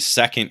actually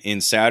second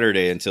in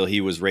Saturday until he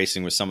was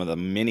racing with some of the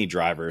mini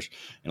drivers,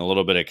 and a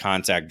little bit of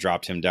contact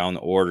dropped him down the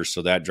order,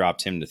 so that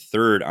dropped him to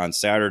 3rd on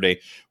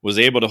Saturday. Was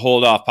able to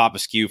hold off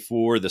Papascu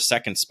for the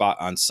 2nd spot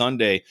on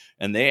Sunday,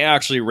 and they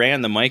actually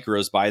ran the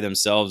micros by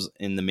themselves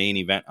in the main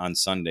event on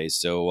Sunday,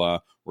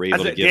 so we're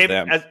able to give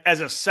them... As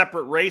a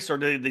separate race, or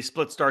did they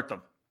split start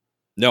them?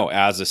 No,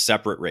 as a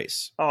separate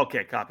race. Oh,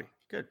 okay, copy.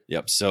 Good.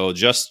 Yep, so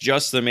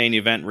just the main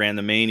event ran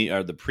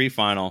the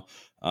pre-final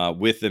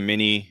with the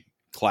mini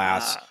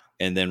class,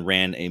 and then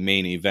ran a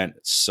main event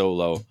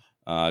solo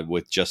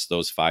with just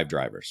those 5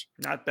 drivers.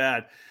 Not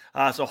bad.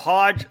 So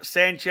Hodge,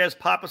 Sanchez,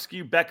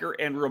 Papascu, Becker,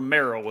 and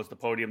Romero was the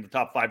podium, the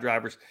top 5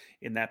 drivers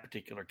in that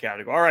particular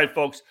category. All right,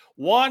 folks,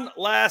 one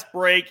last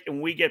break, and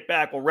when we get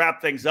back, we'll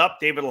wrap things up.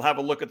 David will have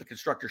a look at the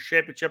Constructors'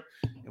 Championship,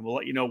 and we'll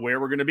let you know where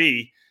we're going to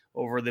be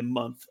over the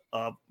month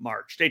of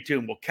March. Stay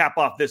tuned. We'll cap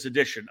off this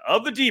edition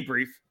of The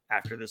Debrief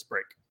after this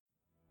break.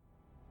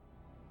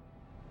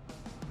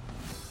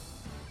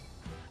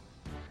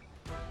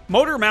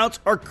 Motor mounts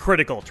are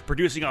critical to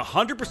producing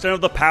 100% of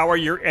the power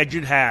your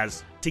engine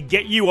has to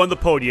get you on the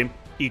podium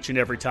each and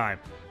every time.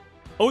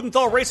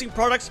 Odenthal Racing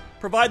Products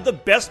provide the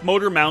best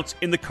motor mounts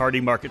in the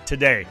karting market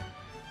today.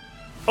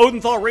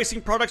 Odenthal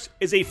Racing Products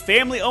is a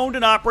family-owned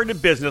and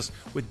operated business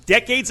with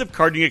decades of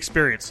karting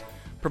experience,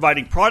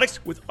 providing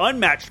products with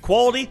unmatched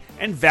quality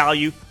and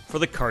value for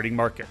the karting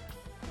market.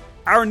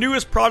 Our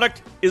newest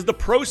product is the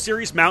Pro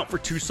Series mount for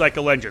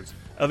 2-cycle engines,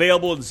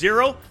 available in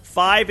 0,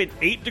 5, and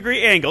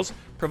 8-degree angles,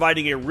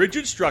 providing a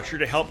rigid structure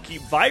to help keep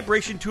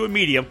vibration to a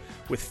medium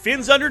with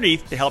fins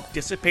underneath to help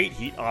dissipate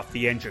heat off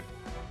the engine.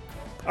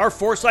 Our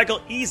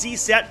 4-cycle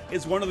EZ set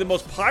is one of the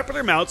most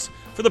popular mounts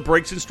for the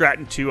Briggs &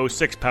 Stratton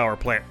 206 power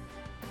plant.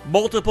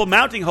 Multiple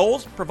mounting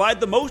holes provide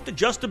the most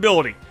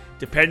adjustability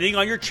depending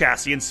on your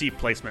chassis and seat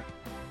placement.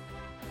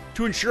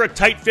 To ensure a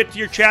tight fit to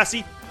your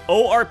chassis,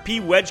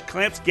 ORP wedge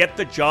clamps get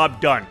the job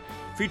done,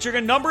 featuring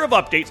a number of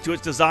updates to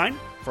its design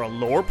for a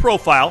lower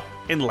profile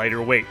and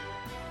lighter weight.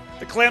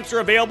 The clamps are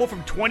available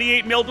from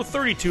 28 mil to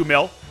 32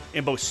 mil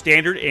in both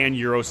standard and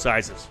Euro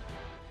sizes.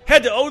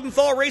 Head to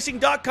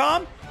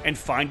odenthalracing.com and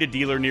find a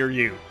dealer near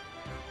you.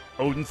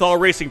 Odenthal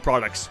Racing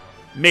Products,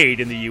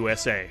 made in the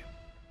USA.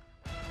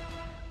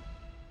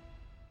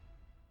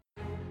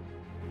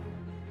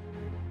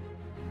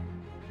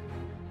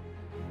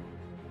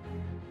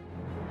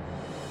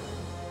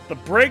 The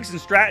Briggs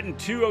 & Stratton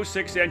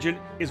 206 engine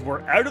is where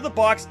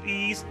out-of-the-box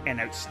ease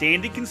and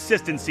outstanding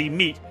consistency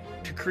meet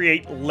to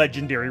create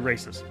legendary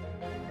races.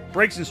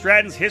 Briggs &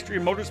 Stratton's history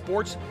in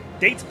motorsports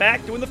dates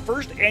back to when the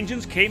first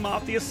engines came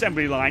off the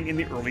assembly line in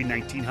the early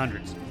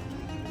 1900s.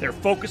 Their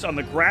focus on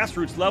the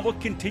grassroots level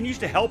continues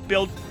to help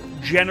build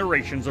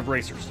generations of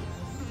racers.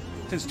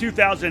 Since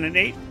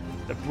 2008,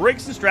 the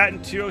Briggs &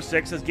 Stratton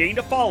 206 has gained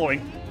a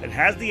following that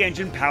has the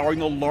engine powering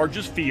the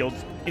largest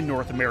fields in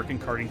North American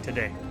karting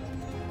today.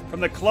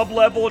 From the club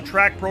level of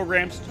track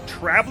programs to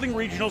traveling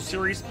regional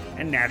series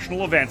and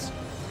national events,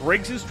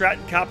 Briggs &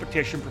 Stratton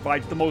competition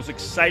provides the most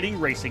exciting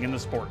racing in the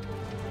sport.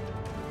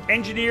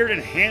 Engineered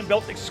and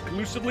hand-built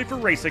exclusively for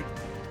racing,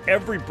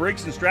 every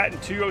Briggs & Stratton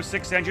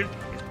 206 engine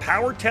is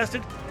power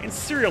tested and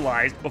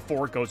serialized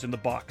before it goes in the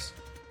box.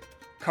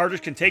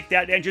 Karters can take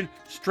that engine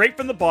straight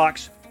from the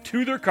box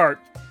to their kart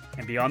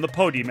and be on the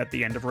podium at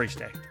the end of race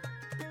day.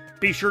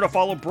 Be sure to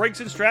follow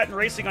Briggs & Stratton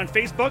Racing on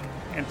Facebook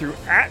and through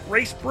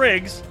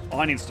 @RaceBriggs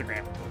on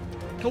Instagram.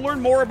 To learn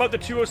more about the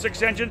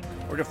 206 engine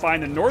or to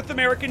find the North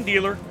American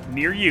dealer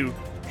near you,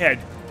 head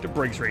to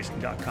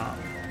BriggsRacing.com.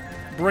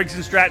 Briggs &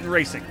 Stratton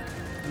Racing,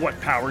 what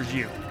powers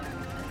you?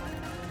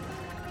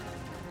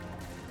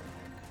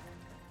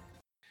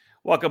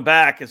 Welcome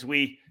back as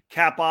we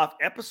cap off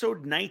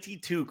episode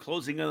 92,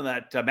 closing on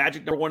that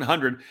magic number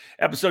 100.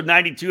 Episode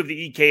 92 of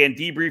the EKN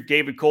Debrief.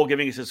 David Cole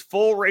giving us his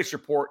full race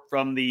report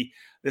from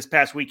this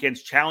past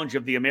weekend's Challenge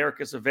of the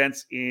Americas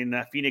events in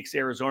Phoenix,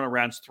 Arizona,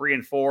 rounds 3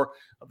 and 4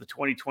 of the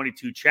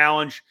 2022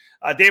 Challenge.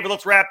 David,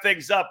 let's wrap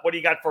things up. What do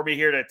you got for me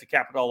here to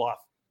cap it all off?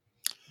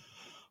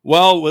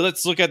 Well,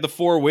 let's look at the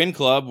 4-win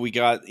club. We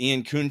got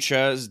Ian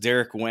Kunchez,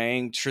 Derek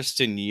Wang,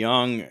 Tristan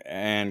Young,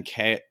 and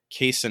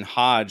Kason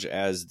Hodge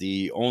as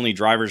the only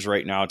drivers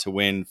right now to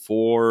win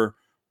 4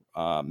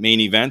 main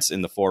events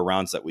in the 4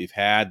 rounds that we've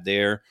had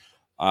there.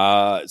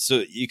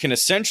 So you can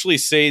essentially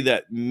say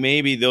that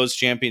maybe those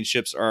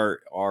championships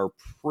are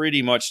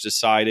pretty much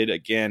decided.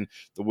 Again,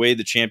 the way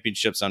the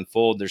championships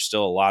unfold, there's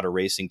still a lot of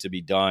racing to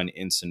be done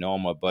in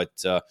Sonoma, but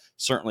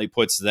certainly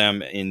puts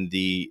them in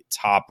the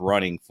top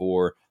running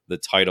for the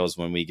titles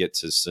when we get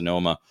to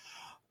Sonoma.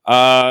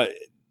 The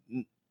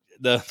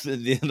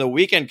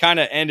weekend kind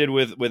of ended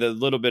with a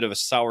little bit of a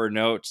sour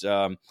note.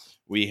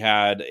 We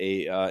had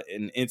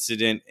an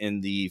incident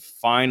in the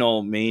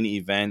final main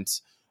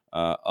event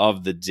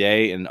of the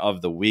day and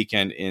of the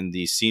weekend in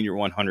the senior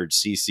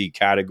 100cc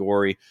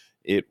category.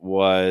 It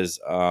was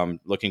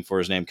looking for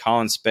his name,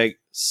 Colin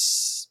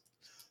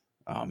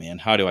Oh man,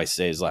 how do I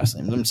say his last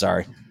name? I'm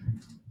sorry.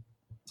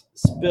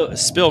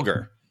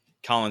 Spilger.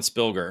 Colin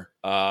Spilger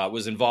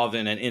was involved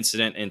in an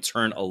incident in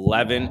turn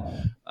 11.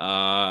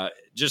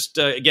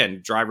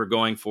 Again, driver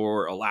going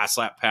for a last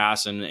lap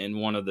pass in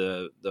one of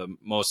the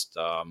most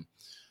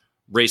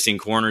racing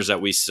corners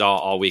that we saw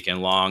all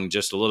weekend long.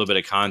 Just a little bit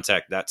of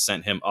contact that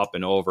sent him up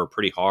and over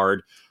pretty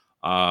hard.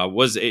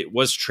 It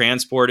was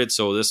transported,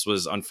 so this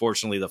was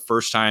unfortunately the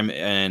first time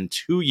in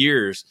 2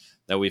 years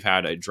that we've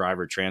had a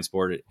driver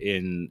transported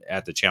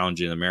at the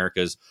Challenge in the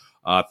Americas.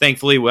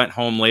 Thankfully, went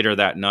home later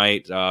that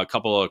night. A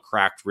couple of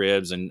cracked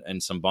ribs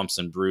and some bumps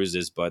and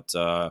bruises, but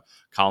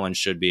Colin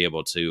should be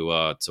able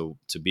to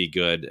be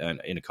good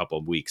in a couple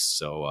of weeks.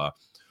 So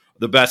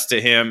the best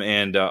to him.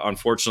 And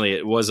unfortunately,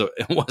 it was a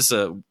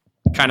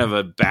kind of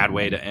a bad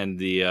way to end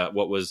the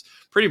what was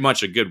pretty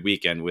much a good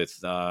weekend with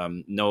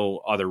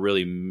no other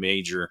really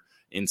major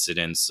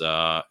incidents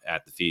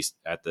at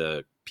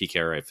the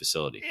PKRA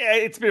facility. Yeah,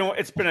 it's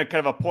been a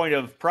kind of a point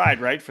of pride,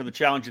 right, for the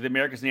Challenge of the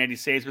Americas in the United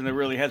States, when there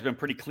really has been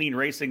pretty clean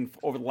racing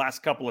over the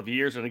last couple of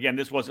years. And again,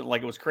 this wasn't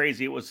like it was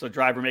crazy. It was a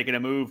driver making a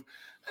move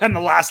on the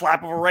last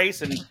lap of a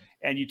race.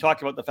 And you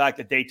talked about the fact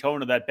that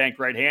Daytona, that bank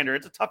right-hander,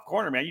 it's a tough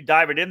corner, man. You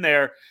dive it in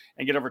there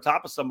and get over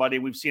top of somebody.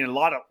 We've seen a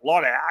lot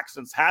of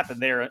accidents happen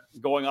there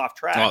going off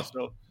track. Oh,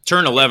 so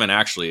turn 11,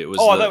 actually, it was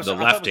the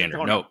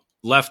left-hander. No,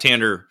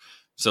 left-hander.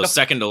 So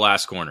second to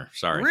last corner.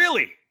 Sorry.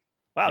 Really?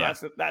 Wow, yeah.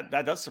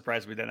 That does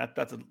surprise me. Then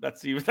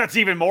that's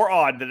even more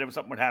odd that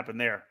something would happen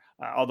there.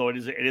 Although it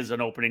is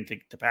an opening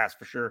to pass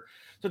for sure.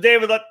 So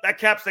David, that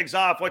caps things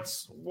off.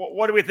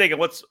 What are we thinking?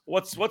 What's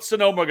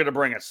Sonoma going to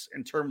bring us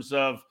in terms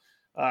of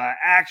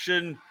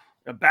action,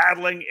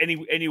 battling?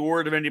 Any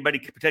word of anybody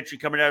potentially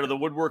coming out of the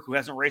woodwork who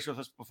hasn't raced with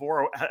us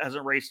before or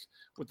hasn't raced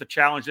with the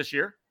Challenge this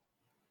year?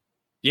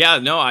 Yeah,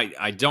 no,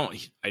 I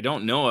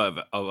don't know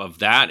of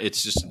that.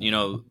 It's just,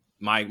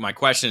 My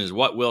question is,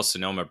 what will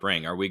Sonoma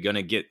bring? Are we going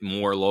to get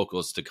more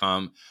locals to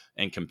come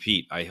and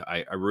compete?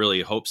 I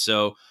really hope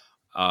so.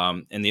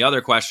 And the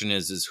other question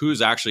is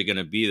who's actually going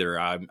to be there?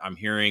 I'm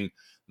hearing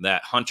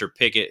that Hunter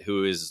Pickett,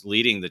 who is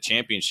leading the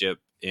championship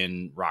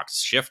in Rock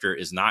Shifter,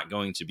 is not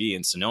going to be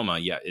in Sonoma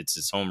yet. It's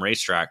his home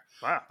racetrack.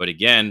 Wow. But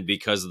again,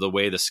 because of the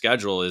way the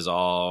schedule is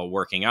all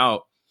working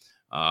out,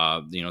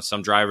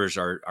 some drivers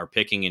are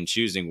picking and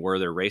choosing where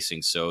they're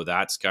racing. So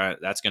that's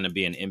going to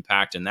be an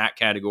impact in that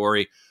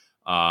category.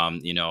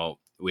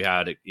 We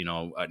had,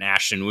 an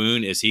Ashton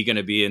Woon. Is he going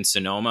to be in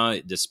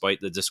Sonoma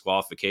despite the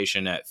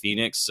disqualification at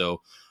Phoenix?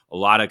 So a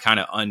lot of kind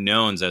of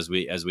unknowns as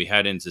we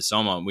head into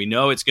Sonoma. We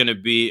know it's going to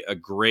be a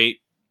great,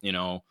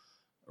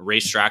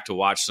 racetrack to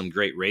watch some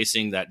great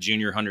racing. That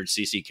junior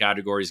 100cc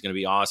category is going to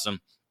be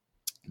awesome.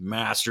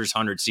 Masters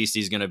 100cc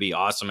is going to be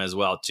awesome as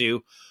well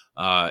too.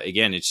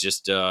 Again, it's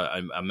just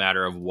a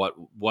matter of what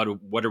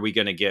are we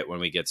going to get when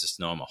we get to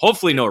Sonoma?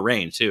 Hopefully, no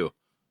rain too.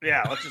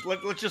 Yeah,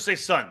 let's just say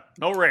sun,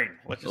 no rain.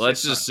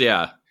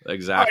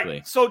 Exactly.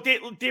 Right, so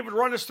David,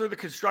 run us through the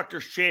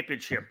Constructors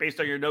Championship based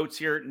on your notes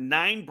here.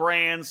 9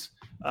 brands,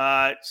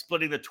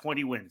 splitting the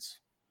 20 wins.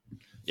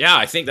 Yeah,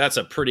 I think that's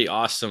a pretty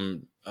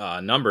awesome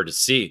number to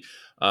see.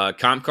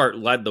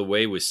 Compkart led the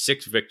way with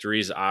 6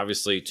 victories,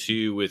 obviously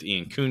 2 with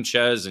Ian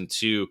Kunchez and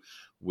 2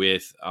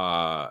 with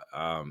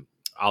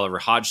Oliver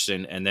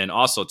Hodgson, and then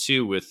also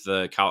 2 with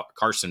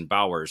Carson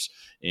Bowers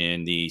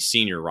in the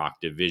Senior Rock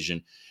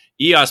division.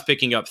 EOS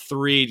picking up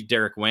 3.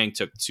 Derek Wang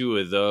took 2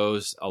 of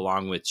those,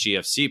 along with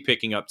GFC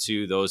picking up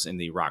 2, those in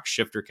the Rock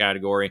Shifter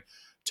category.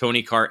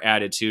 Tony Kart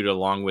added 2,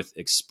 along with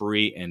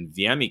Esprit and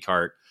VME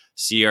Kart.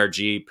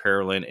 CRG,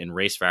 Parolin, and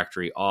Race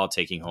Factory all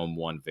taking home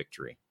 1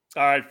 victory.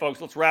 All right,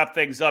 folks, let's wrap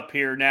things up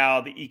here now.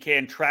 The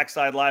EKN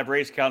Trackside Live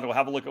Race Calendar. We'll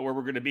have a look at where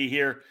we're going to be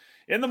here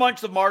in the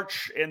month of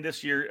March in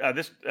this year.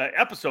 This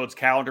episode's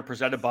calendar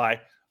presented by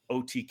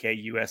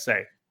OTK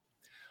USA.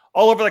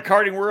 All over the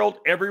karting world,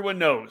 everyone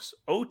knows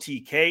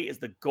OTK is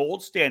the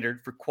gold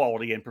standard for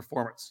quality and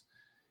performance.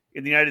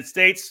 In the United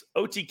States,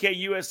 OTK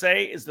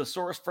USA is the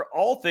source for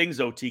all things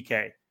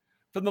OTK.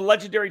 From the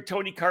legendary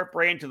Tony Kart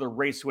brand to the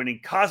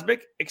race-winning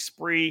Cosmic,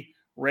 Esprit,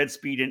 Red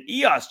Speed, and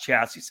EOS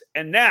chassis,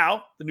 and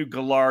now the new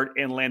Gallard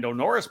and Lando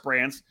Norris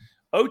brands,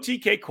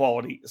 OTK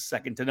quality is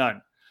second to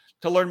none.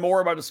 To learn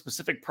more about a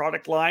specific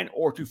product line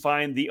or to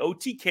find the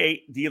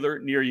OTK dealer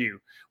near you,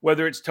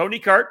 whether it's Tony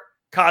Kart,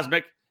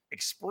 Cosmic,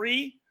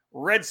 Esprit,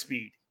 Red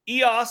Speed,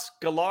 EOS,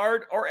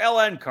 Gallard, or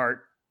LN Kart,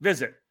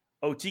 visit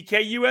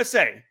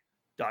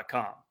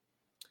OTKUSA.com.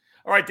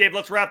 All right, Dave,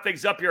 let's wrap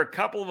things up here. A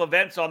couple of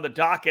events on the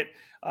docket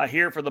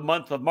here for the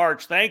month of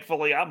March.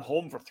 Thankfully, I'm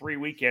home for 3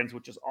 weekends,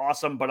 which is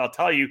awesome. But I'll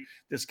tell you,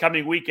 this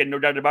coming weekend, no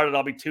doubt about it,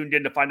 I'll be tuned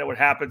in to find out what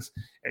happens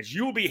as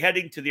you will be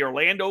heading to the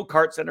Orlando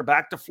Kart Center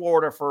back to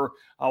Florida for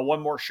one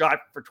more shot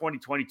for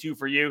 2022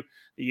 for you.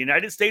 The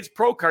United States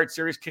Pro Kart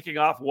Series kicking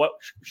off what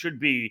should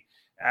be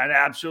an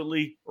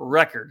absolutely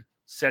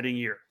record-setting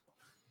year.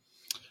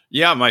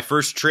 Yeah, my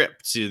first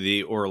trip to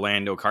the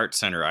Orlando Kart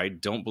Center. I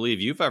don't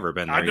believe you've ever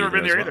been there. I've never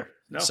been there either.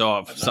 No,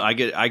 so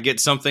I get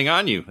something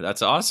on you.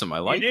 That's awesome. I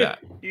like that.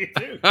 You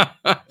do.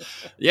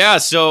 Yeah,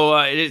 so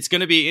it's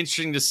going to be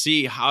interesting to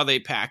see how they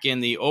pack in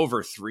the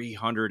over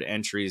 300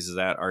 entries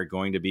that are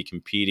going to be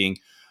competing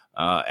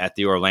at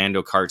the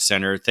Orlando Kart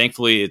Center.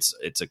 Thankfully,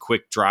 it's a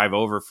quick drive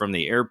over from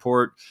the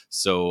airport,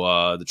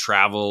 so the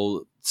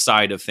travel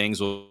side of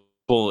things will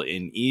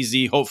and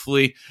easy,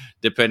 hopefully,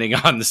 depending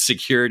on the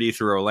security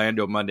through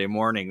Orlando Monday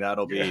morning.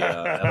 That'll be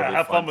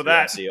have fun with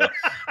that.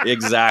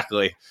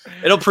 Exactly.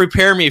 It'll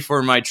prepare me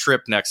for my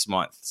trip next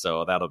month,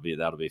 so that'll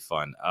be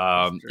fun.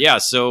 Yeah,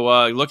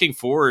 so looking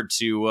forward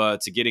to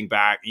getting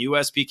back.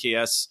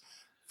 USPKS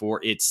for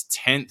its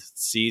 10th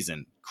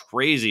season.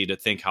 Crazy to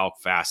think how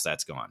fast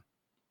that's gone.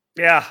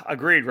 Yeah,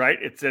 agreed. Right.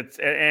 It's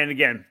and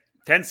again,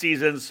 10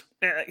 seasons.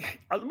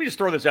 Let me just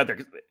throw this out there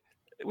because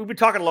we've been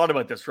talking a lot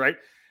about this, right?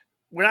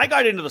 When I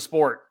got into the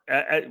sport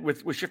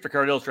with Shifter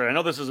Kart Illustrated, I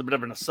know this is a bit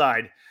of an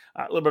aside,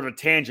 a little bit of a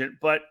tangent,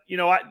 but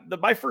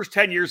my first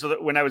 10 years of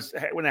when I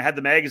had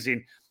the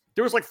magazine,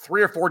 there was like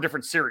 3 or 4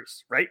 different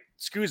series, right?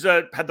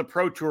 SCUSA had the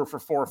Pro Tour for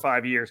 4 or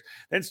 5 years.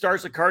 Then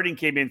Stars of Karting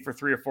came in for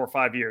 3 or 4 or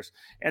 5 years,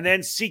 and then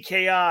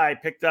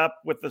CKI picked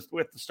up with the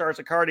Stars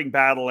of Karting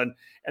battle, and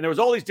there was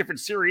all these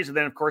different series, and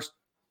then of course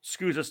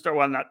SCUSA started.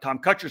 Well, not Tom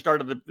Kutcher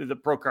started the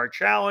Pro Kart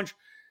Challenge.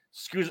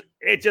 SCUSA,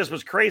 it just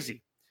was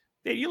crazy.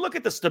 You look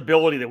at the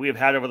stability that we have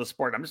had over the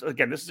sport.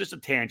 This is just a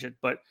tangent,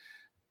 but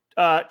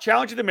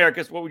Challenge of the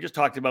Americas, what we just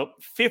talked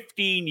about,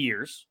 15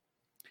 years.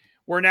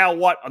 We're now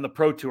on the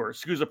Pro Tour,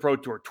 SCUSA Pro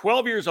Tour,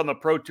 12 years on the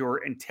Pro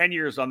Tour and 10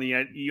 years on the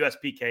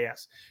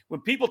USPKS. When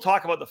people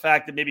talk about the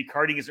fact that maybe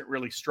karting isn't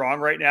really strong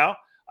right now,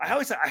 I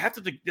have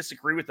to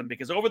disagree with them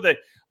because over the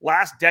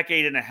last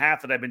decade and a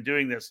half that I've been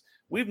doing this,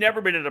 we've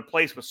never been in a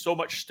place with so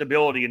much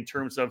stability in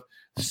terms of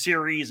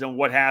series and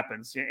what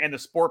happens and the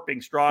sport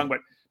being strong. But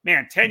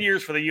man, 10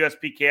 years for the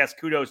USPKS.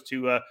 Kudos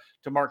to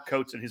Mark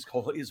Coates and his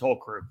whole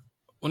crew.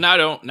 Well,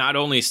 not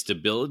only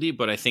stability,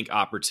 but I think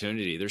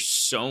opportunity. There's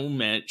so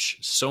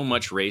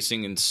much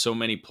racing and so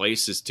many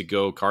places to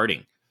go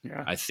karting.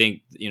 Yeah. I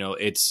think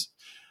it's.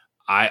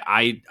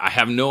 I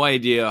have no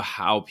idea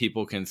how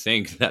people can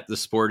think that the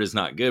sport is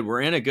not good.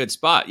 We're in a good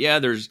spot. Yeah,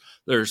 there's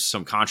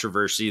some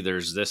controversy.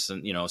 There's this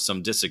and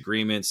some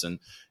disagreements and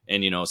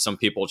some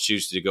people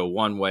choose to go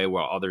one way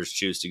while others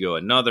choose to go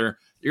another.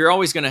 You're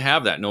always going to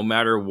have that no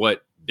matter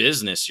what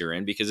business you're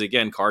in, because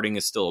again, karting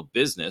is still a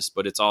business,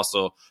 but it's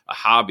also a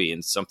hobby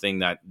and something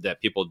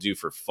that people do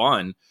for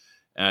fun.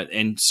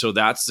 And so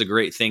that's the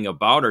great thing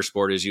about our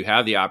sport, is you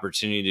have the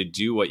opportunity to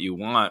do what you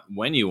want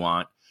when you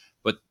want,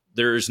 but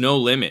there's no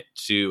limit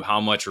to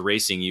how much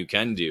racing you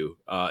can do,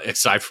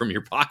 aside from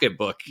your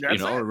pocketbook.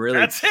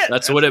 Really,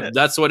 that's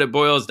what it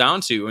boils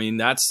down to. I mean,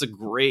 that's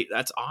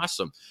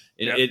awesome.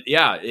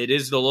 It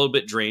is a little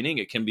bit draining.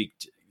 It can be,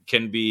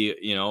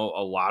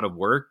 a lot of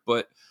work,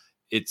 but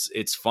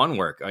it's fun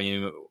work. I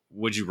mean,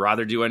 would you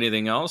rather do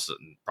anything else?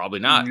 Probably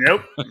not.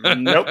 Nope.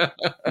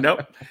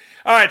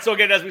 All right. So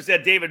again, as we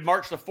said, David,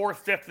 March the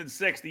 4th, 5th, and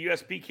 6th, the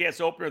US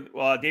PKS Opener.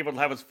 David will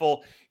have his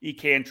full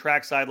EKN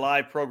Trackside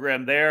Live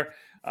program there.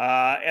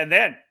 And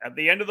then at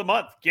the end of the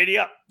month, giddy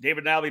up.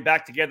 David and I will be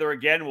back together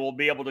again. We'll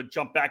be able to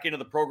jump back into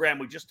the program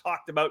we just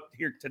talked about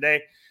here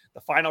today.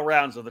 The final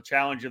rounds of the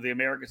Challenge of the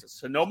Americas at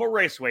Sonoma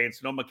Raceway in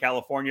Sonoma,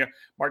 California,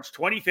 March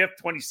 25th,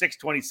 26th,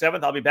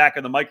 27th. I'll be back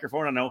on the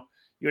microphone. I know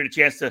you had a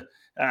chance to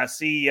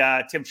see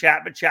Tim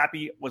Chapman.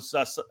 Chappie was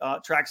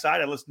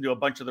trackside. I listened to a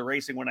bunch of the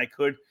racing when I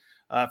could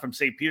from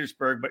St.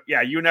 Petersburg. But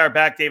yeah, you and I are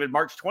back, David,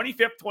 March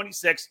 25th,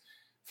 26th,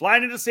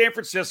 flying into San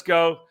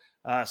Francisco,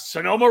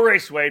 Sonoma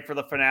Raceway for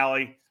the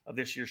finale of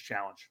this year's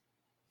challenge.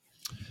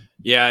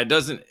 Yeah, it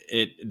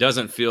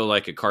doesn't feel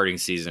like a karting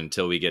season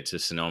until we get to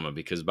Sonoma,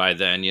 because by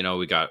then,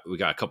 we got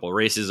a couple of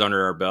races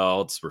under our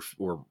belts.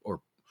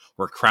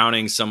 We're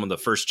crowning some of the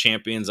first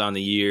champions on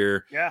the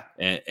year. Yeah.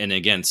 And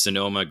again,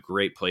 Sonoma,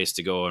 great place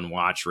to go and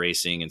watch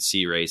racing and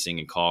see racing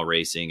and call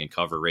racing and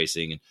cover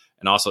racing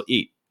and also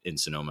eat in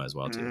Sonoma as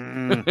well, too.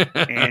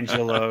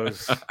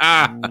 Angelo's.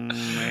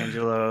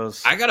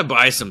 Angelo's. I got to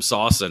buy some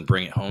salsa and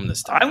bring it home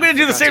this time. I'm going to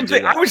do the same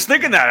thing. I was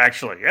thinking that,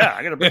 actually. Yeah,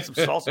 I got to bring some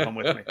salsa home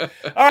with me.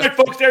 All right,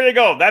 folks, there you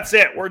go. That's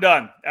it. We're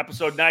done.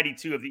 Episode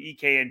 92 of the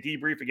EKN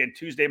Debrief. Again,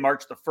 Tuesday,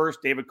 March the 1st.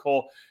 David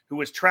Cole, who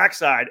was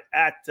trackside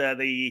at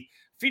the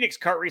Phoenix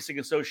Kart Racing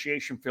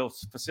Association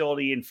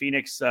facility in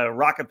Phoenix,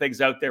 rocking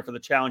things out there for the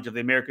Challenge of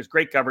the Americas.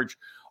 Great coverage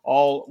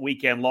all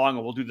weekend long,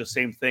 and we'll do the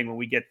same thing when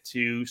we get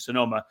to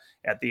Sonoma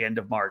at the end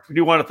of March. We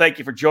do want to thank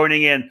you for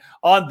joining in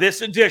on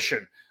this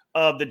edition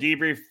of the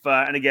Debrief.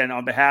 And again,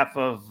 on behalf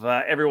of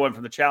everyone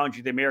from the Challenge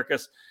of the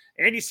Americas,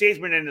 Andy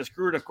Saisman and his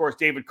crew, and of course,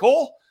 David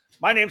Cole,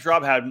 my name's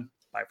Rob Howden.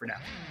 Bye for now.